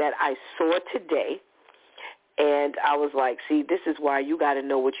things that I saw today, and I was like, see, this is why you got to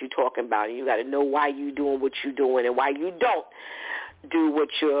know what you're talking about, and you got to know why you're doing what you're doing and why you don't do what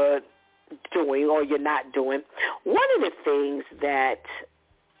you're doing or you're not doing. One of the things that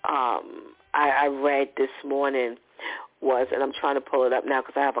I read this morning was, and I'm trying to pull it up now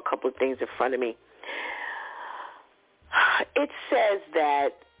because I have a couple of things in front of me. It says that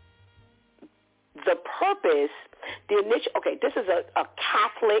the purpose, the initial, okay, this is a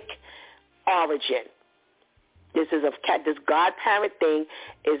Catholic origin. This godparent thing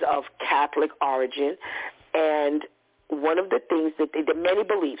is of Catholic origin, and one of the things that there are many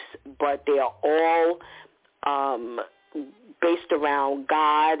beliefs, but they are all based around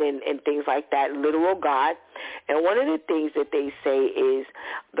God and things like that, literal God. And one of the things that they say is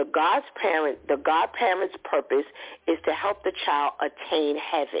the godparent's purpose is to help the child attain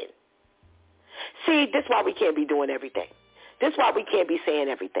heaven. See, this is why we can't be doing everything. This is why we can't be saying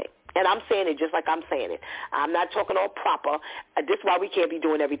everything. And I'm saying it just like I'm saying it. I'm not talking all proper. This is why we can't be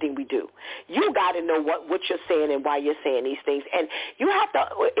doing everything we do. You got to know what you're saying and why you're saying these things. And you have to,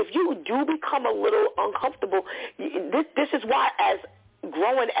 if you do become a little uncomfortable, this is why as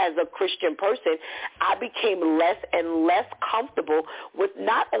growing as a Christian person, I became less and less comfortable with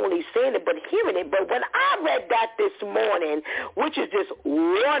not only saying it but hearing it. But when I read that this morning, which is just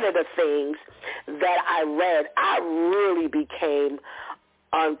one of the things that I read, I really became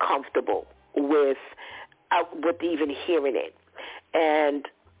uncomfortable with even hearing it. And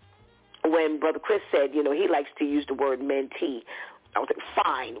when Brother Chris said, he likes to use the word mentee, I was like,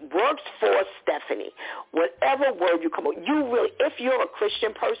 fine, works for Stephanie. Whatever word you come up, if you're a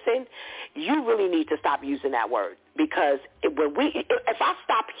Christian person, you really need to stop using that word, because if I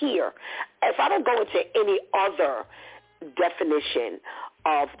stop here, if I don't go into any other definition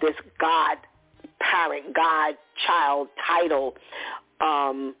of this God parent, God child title,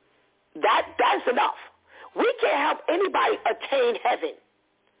 that's enough. We can't help anybody attain heaven.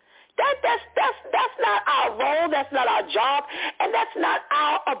 That's not our role, that's not our job, and that's not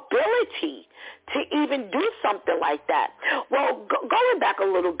our ability to even do something like that. Well, going back a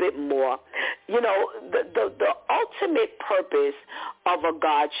little bit more, the ultimate purpose of a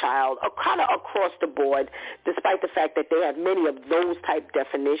godchild, kind of across the board, despite the fact that they have many of those type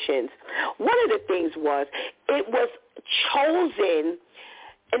definitions, one of the things was it was chosen,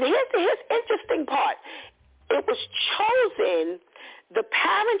 and here's the interesting part, it was chosen. The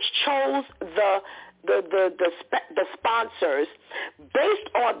parents chose the sponsors based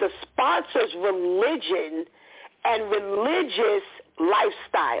on the sponsor's religion and religious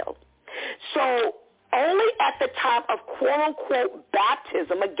lifestyle. So only at the time of quote-unquote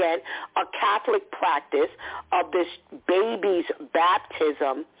baptism, again, a Catholic practice of this baby's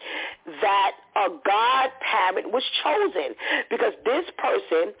baptism, that a godparent was chosen, because this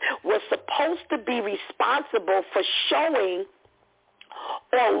person was supposed to be responsible for showing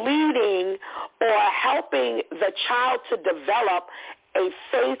or leading or helping the child to develop a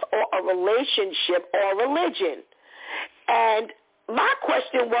faith or a relationship or religion. And my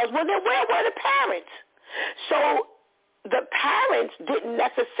question was, well, then where were the parents? So the parents didn't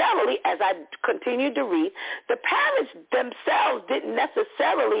necessarily, as I continued to read, the parents themselves didn't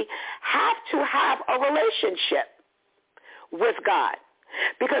necessarily have to have a relationship with God,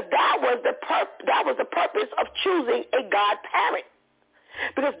 because that was the purpose of choosing a godparent,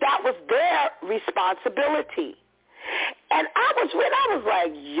 because that was their responsibility. And I was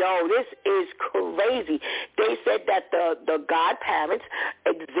like, yo, this is crazy. They said that the godparents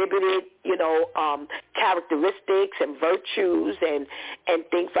exhibited, characteristics and virtues and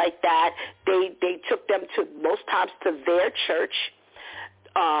things like that. They took them to, most times, to their church,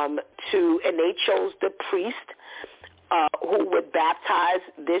 and they chose the priest who would baptize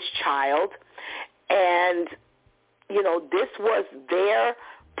this child. And this was their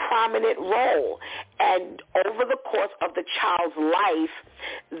prominent role. And over the course of the child's life,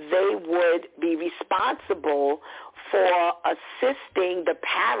 they would be responsible for assisting the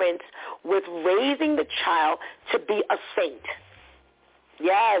parents with raising the child to be a saint.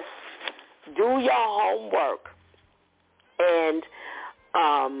 Yes, do your homework. And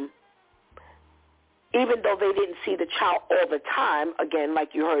even though they didn't see the child all the time, again,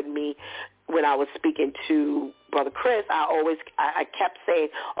 like you heard me when I was speaking to Brother Chris, I kept saying,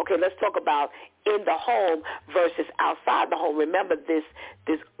 okay, let's talk about in the home versus outside the home. Remember, this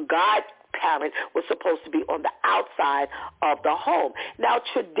godparent was supposed to be on the outside of the home. Now,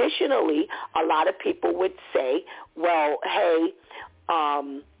 traditionally, a lot of people would say, well, hey,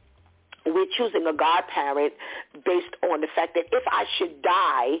 we're choosing a godparent based on the fact that if I should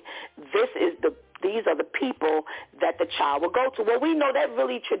die, these are the people that the child will go to. Well, we know that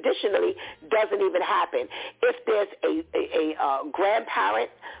really traditionally doesn't even happen. If there's a grandparent,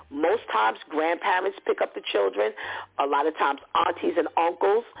 most times grandparents pick up the children. A lot of times aunties and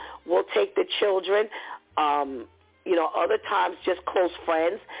uncles will take the children. Other times just close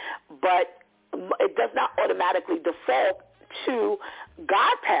friends. But it does not automatically default to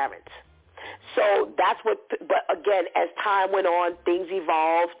godparents. So that's but again, as time went on, things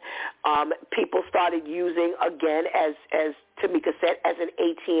evolved. People started using, again, as Tamika said, as an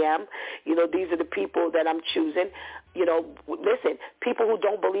ATM. These are the people that I'm choosing. Listen, people who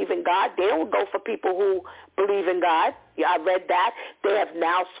don't believe in God, they don't go for people who believe in God. I read that. They have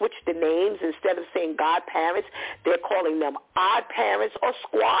now switched the names. Instead of saying godparents, they're calling them odd parents or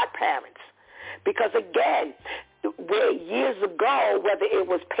squad parents. Because, again, where years ago, whether it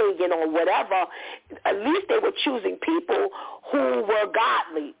was pagan or whatever, at least they were choosing people who were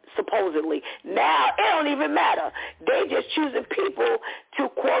godly, supposedly. Now, it don't even matter. They're just choosing people to,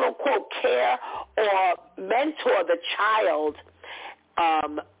 quote-unquote, care or mentor the child,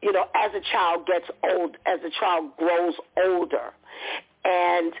 as a child gets old, as the child grows older.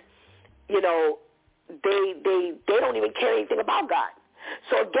 And, they don't even care anything about God.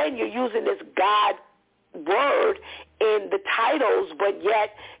 So, again, you're using this God word in the titles, but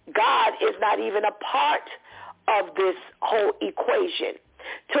yet God is not even a part of this whole equation,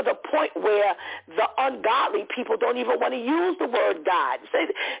 to the point where the ungodly people don't even want to use the word God.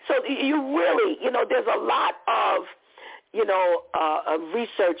 So you really, there's a lot of,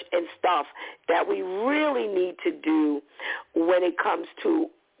 research and stuff that we really need to do when it comes to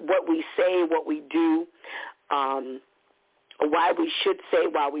what we say, what we do, why we should say,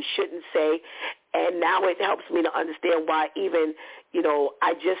 why we shouldn't say. And now it helps me to understand why even,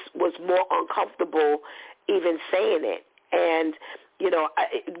 I just was more uncomfortable even saying it. And,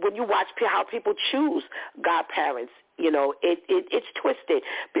 when you watch how people choose godparents, it's twisted.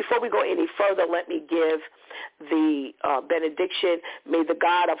 Before we go any further, let me give the benediction. May the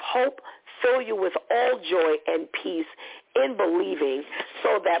God of hope fill you with all joy and peace in believing,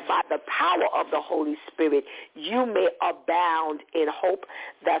 so that by the power of the Holy Spirit you may abound in hope.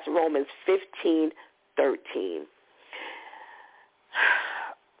 That's Romans 15:13.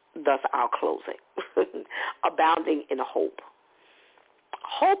 Thus our closing. Abounding in hope.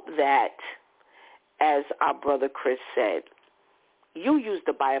 Hope that, as our brother Chris said, you use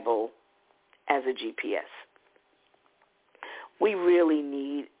the Bible as a GPS. We really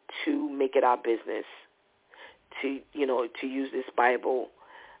need to make it our business to use this Bible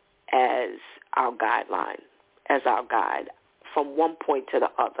as our guideline, as our guide from one point to the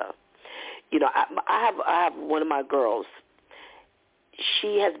other. I have one of my girls.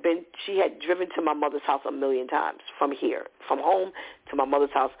 She had driven to my mother's house a million times from here, from home to my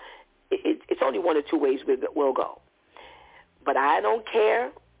mother's house. It's only one or two ways we'll go. But I don't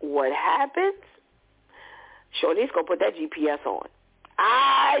care what happens. Shawnee's going to put that GPS on.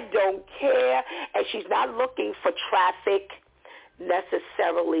 I don't care. And she's not looking for traffic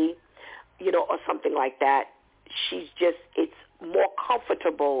necessarily, or something like that. It's more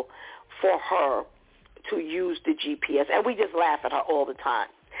comfortable for her to use the GPS. And we just laugh at her all the time.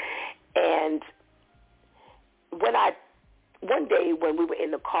 And one day when we were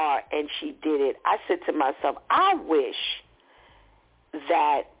in the car and she did it, I said to myself, I wish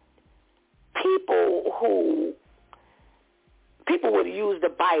that people would use the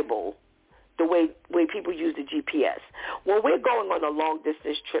Bible the way people use the GPS. When we're going on a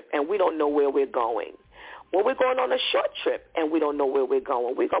long-distance trip and we don't know where we're going, when we're going on a short trip and we don't know where we're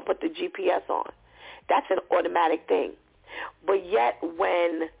going, we're going to put the GPS on. That's an automatic thing. But yet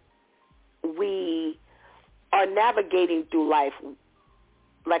when we are navigating through life,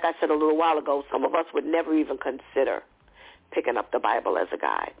 like I said a little while ago, some of us would never even consider picking up the Bible as a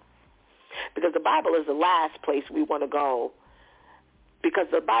guide. Because the Bible is the last place we want to go, because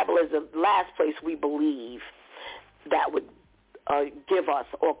the Bible is the last place we believe that would give us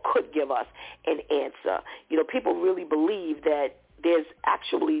or could give us an answer. People really believe that there's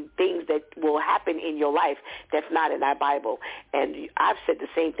actually things that will happen in your life that's not in our Bible. And I've said the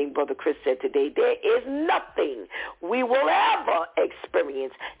same thing Brother Chris said today. There is nothing we will ever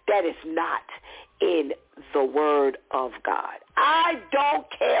experience that is not in the Word of God. I don't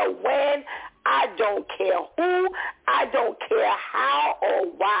care when, I don't care who, I don't care how or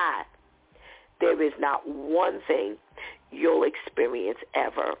why. There is not one thing you'll experience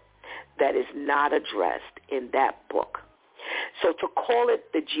ever that is not addressed in that book. So to call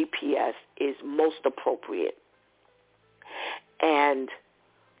it the GPS is most appropriate. And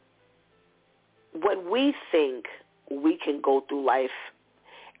when we think we can go through life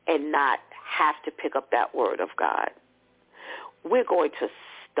and not have to pick up that word of God, we're going to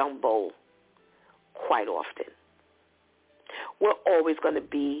stumble quite often. We're always going to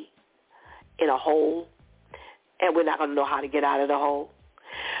be in a hole, and we're not going to know how to get out of the hole.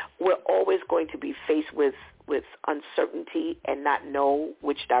 We're always going to be faced with uncertainty and not know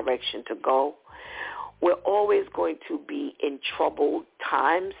which direction to go. We're always going to be in troubled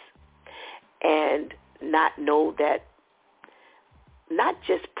times and not know that not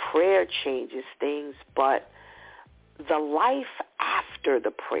just prayer changes things, but the life after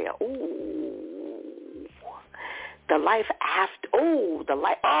the prayer. Ooh. The life after, the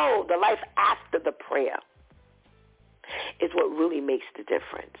life after the prayer is what really makes the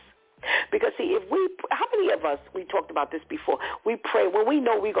difference. Because, see, how many of us, we talked about this before, we pray when we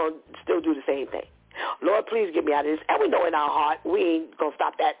know we're going to still do the same thing. Lord, please get me out of this. And we know in our heart we ain't going to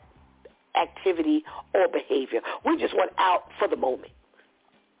stop that activity or behavior. We just want out for the moment.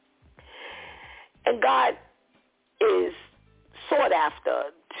 And God is sought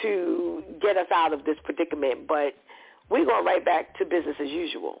after to get us out of this predicament, but we're going right back to business as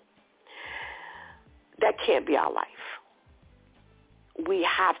usual. That can't be our life. We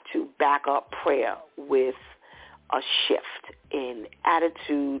have to back up prayer with a shift in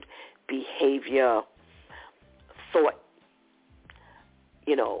attitude, behavior, thought.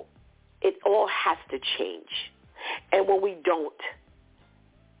 You know, it all has to change. And when we don't,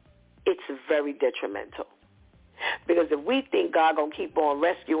 it's very detrimental. Because if we think God going to keep on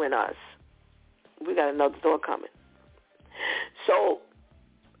rescuing us, we got another thought coming. So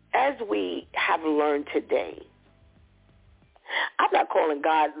as we have learned today, I'm not calling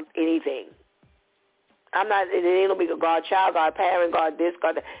God anything. It ain't no big God child, God parent, God this,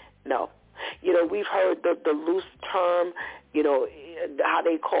 God that. No. You know, we've heard the loose term, you know, how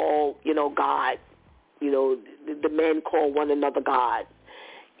they call, you know, God. You know, the men call one another God.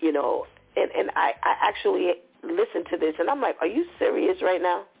 You know, and I actually listened to this, and I'm like, are you serious right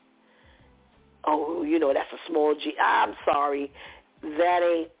now? Oh, you know, that's a small G. I'm sorry. That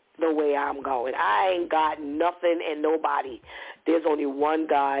ain't the way I'm going. I ain't got nothing and nobody. There's only one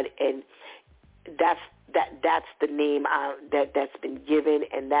God, and that's the name that's been given,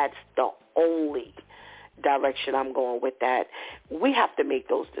 and that's the only direction I'm going with that. We have to make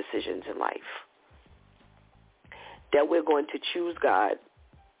those decisions in life, that we're going to choose God,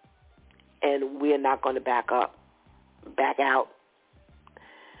 and we're not going to back out.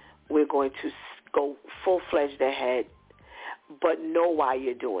 We're going to go full-fledged ahead, but know why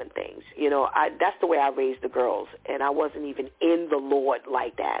you're doing things. You know, that's the way I raised the girls, and I wasn't even in the Lord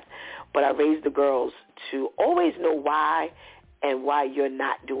like that. But I raised the girls to always know why and why you're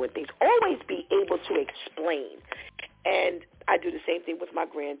not doing things. Always be able to explain. And I do the same thing with my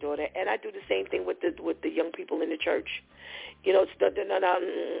granddaughter, and I do the same thing with the young people in the church. You know,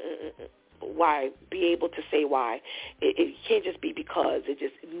 it's why. Be able to say why. It can't just be because. It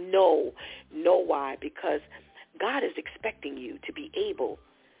just know why, because God is expecting you to be able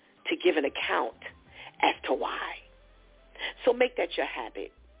to give an account as to why. So make that your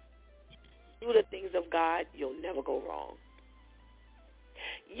habit. Do the things of God. You'll never go wrong.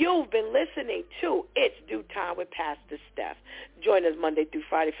 You've been listening to It's Due Time with Pastor Steph. Join us Monday through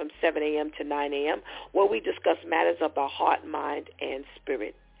Friday from 7 a.m. to 9 a.m. where we discuss matters of the heart, mind, and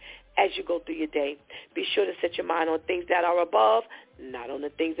spirit. As you go through your day, be sure to set your mind on things that are above, not on the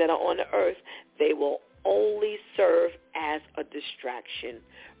things that are on the earth. They will only serve as a distraction.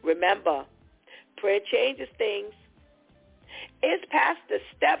 Remember, prayer changes things. It's Pastor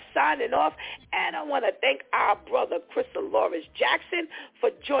Steph signing off, and I want to thank our brother, Chrysoloris Jackson, for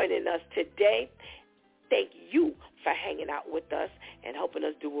joining us today. Thank you for hanging out with us and helping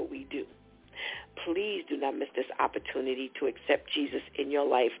us do what we do. Please do not miss this opportunity to accept Jesus in your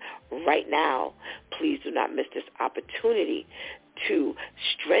life right now. Please do not miss this opportunity to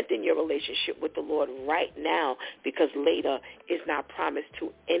strengthen your relationship with the Lord right now, because later is not promised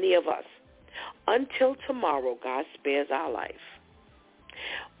to any of us. Until tomorrow, God spares our life,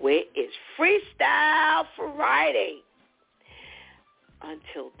 where it's Freestyle Friday.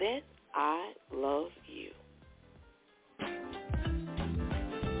 Until then, I love you.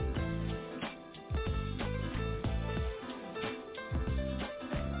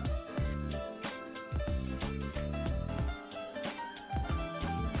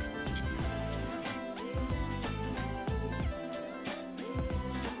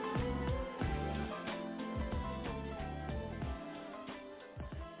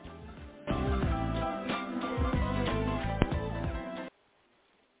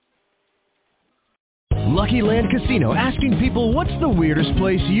 Lucky Land Casino, asking people, what's the weirdest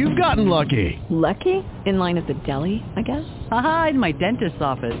place you've gotten lucky? Lucky? In line at the deli, I guess? Aha, in my dentist's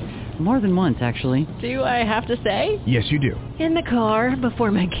office. More than once, actually. Do I have to say? Yes, you do. In the car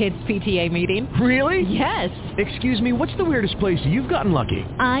before my kids' PTA meeting. Really? Yes. Excuse me, what's the weirdest place you've gotten lucky?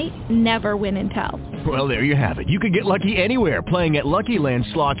 I never win and tell. Well, there you have it. You can get lucky anywhere, playing at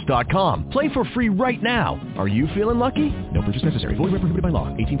LuckyLandSlots.com. Play for free right now. Are you feeling lucky? No purchase necessary. Void where prohibited by law.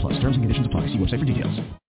 18+. Terms and conditions apply. See website for details.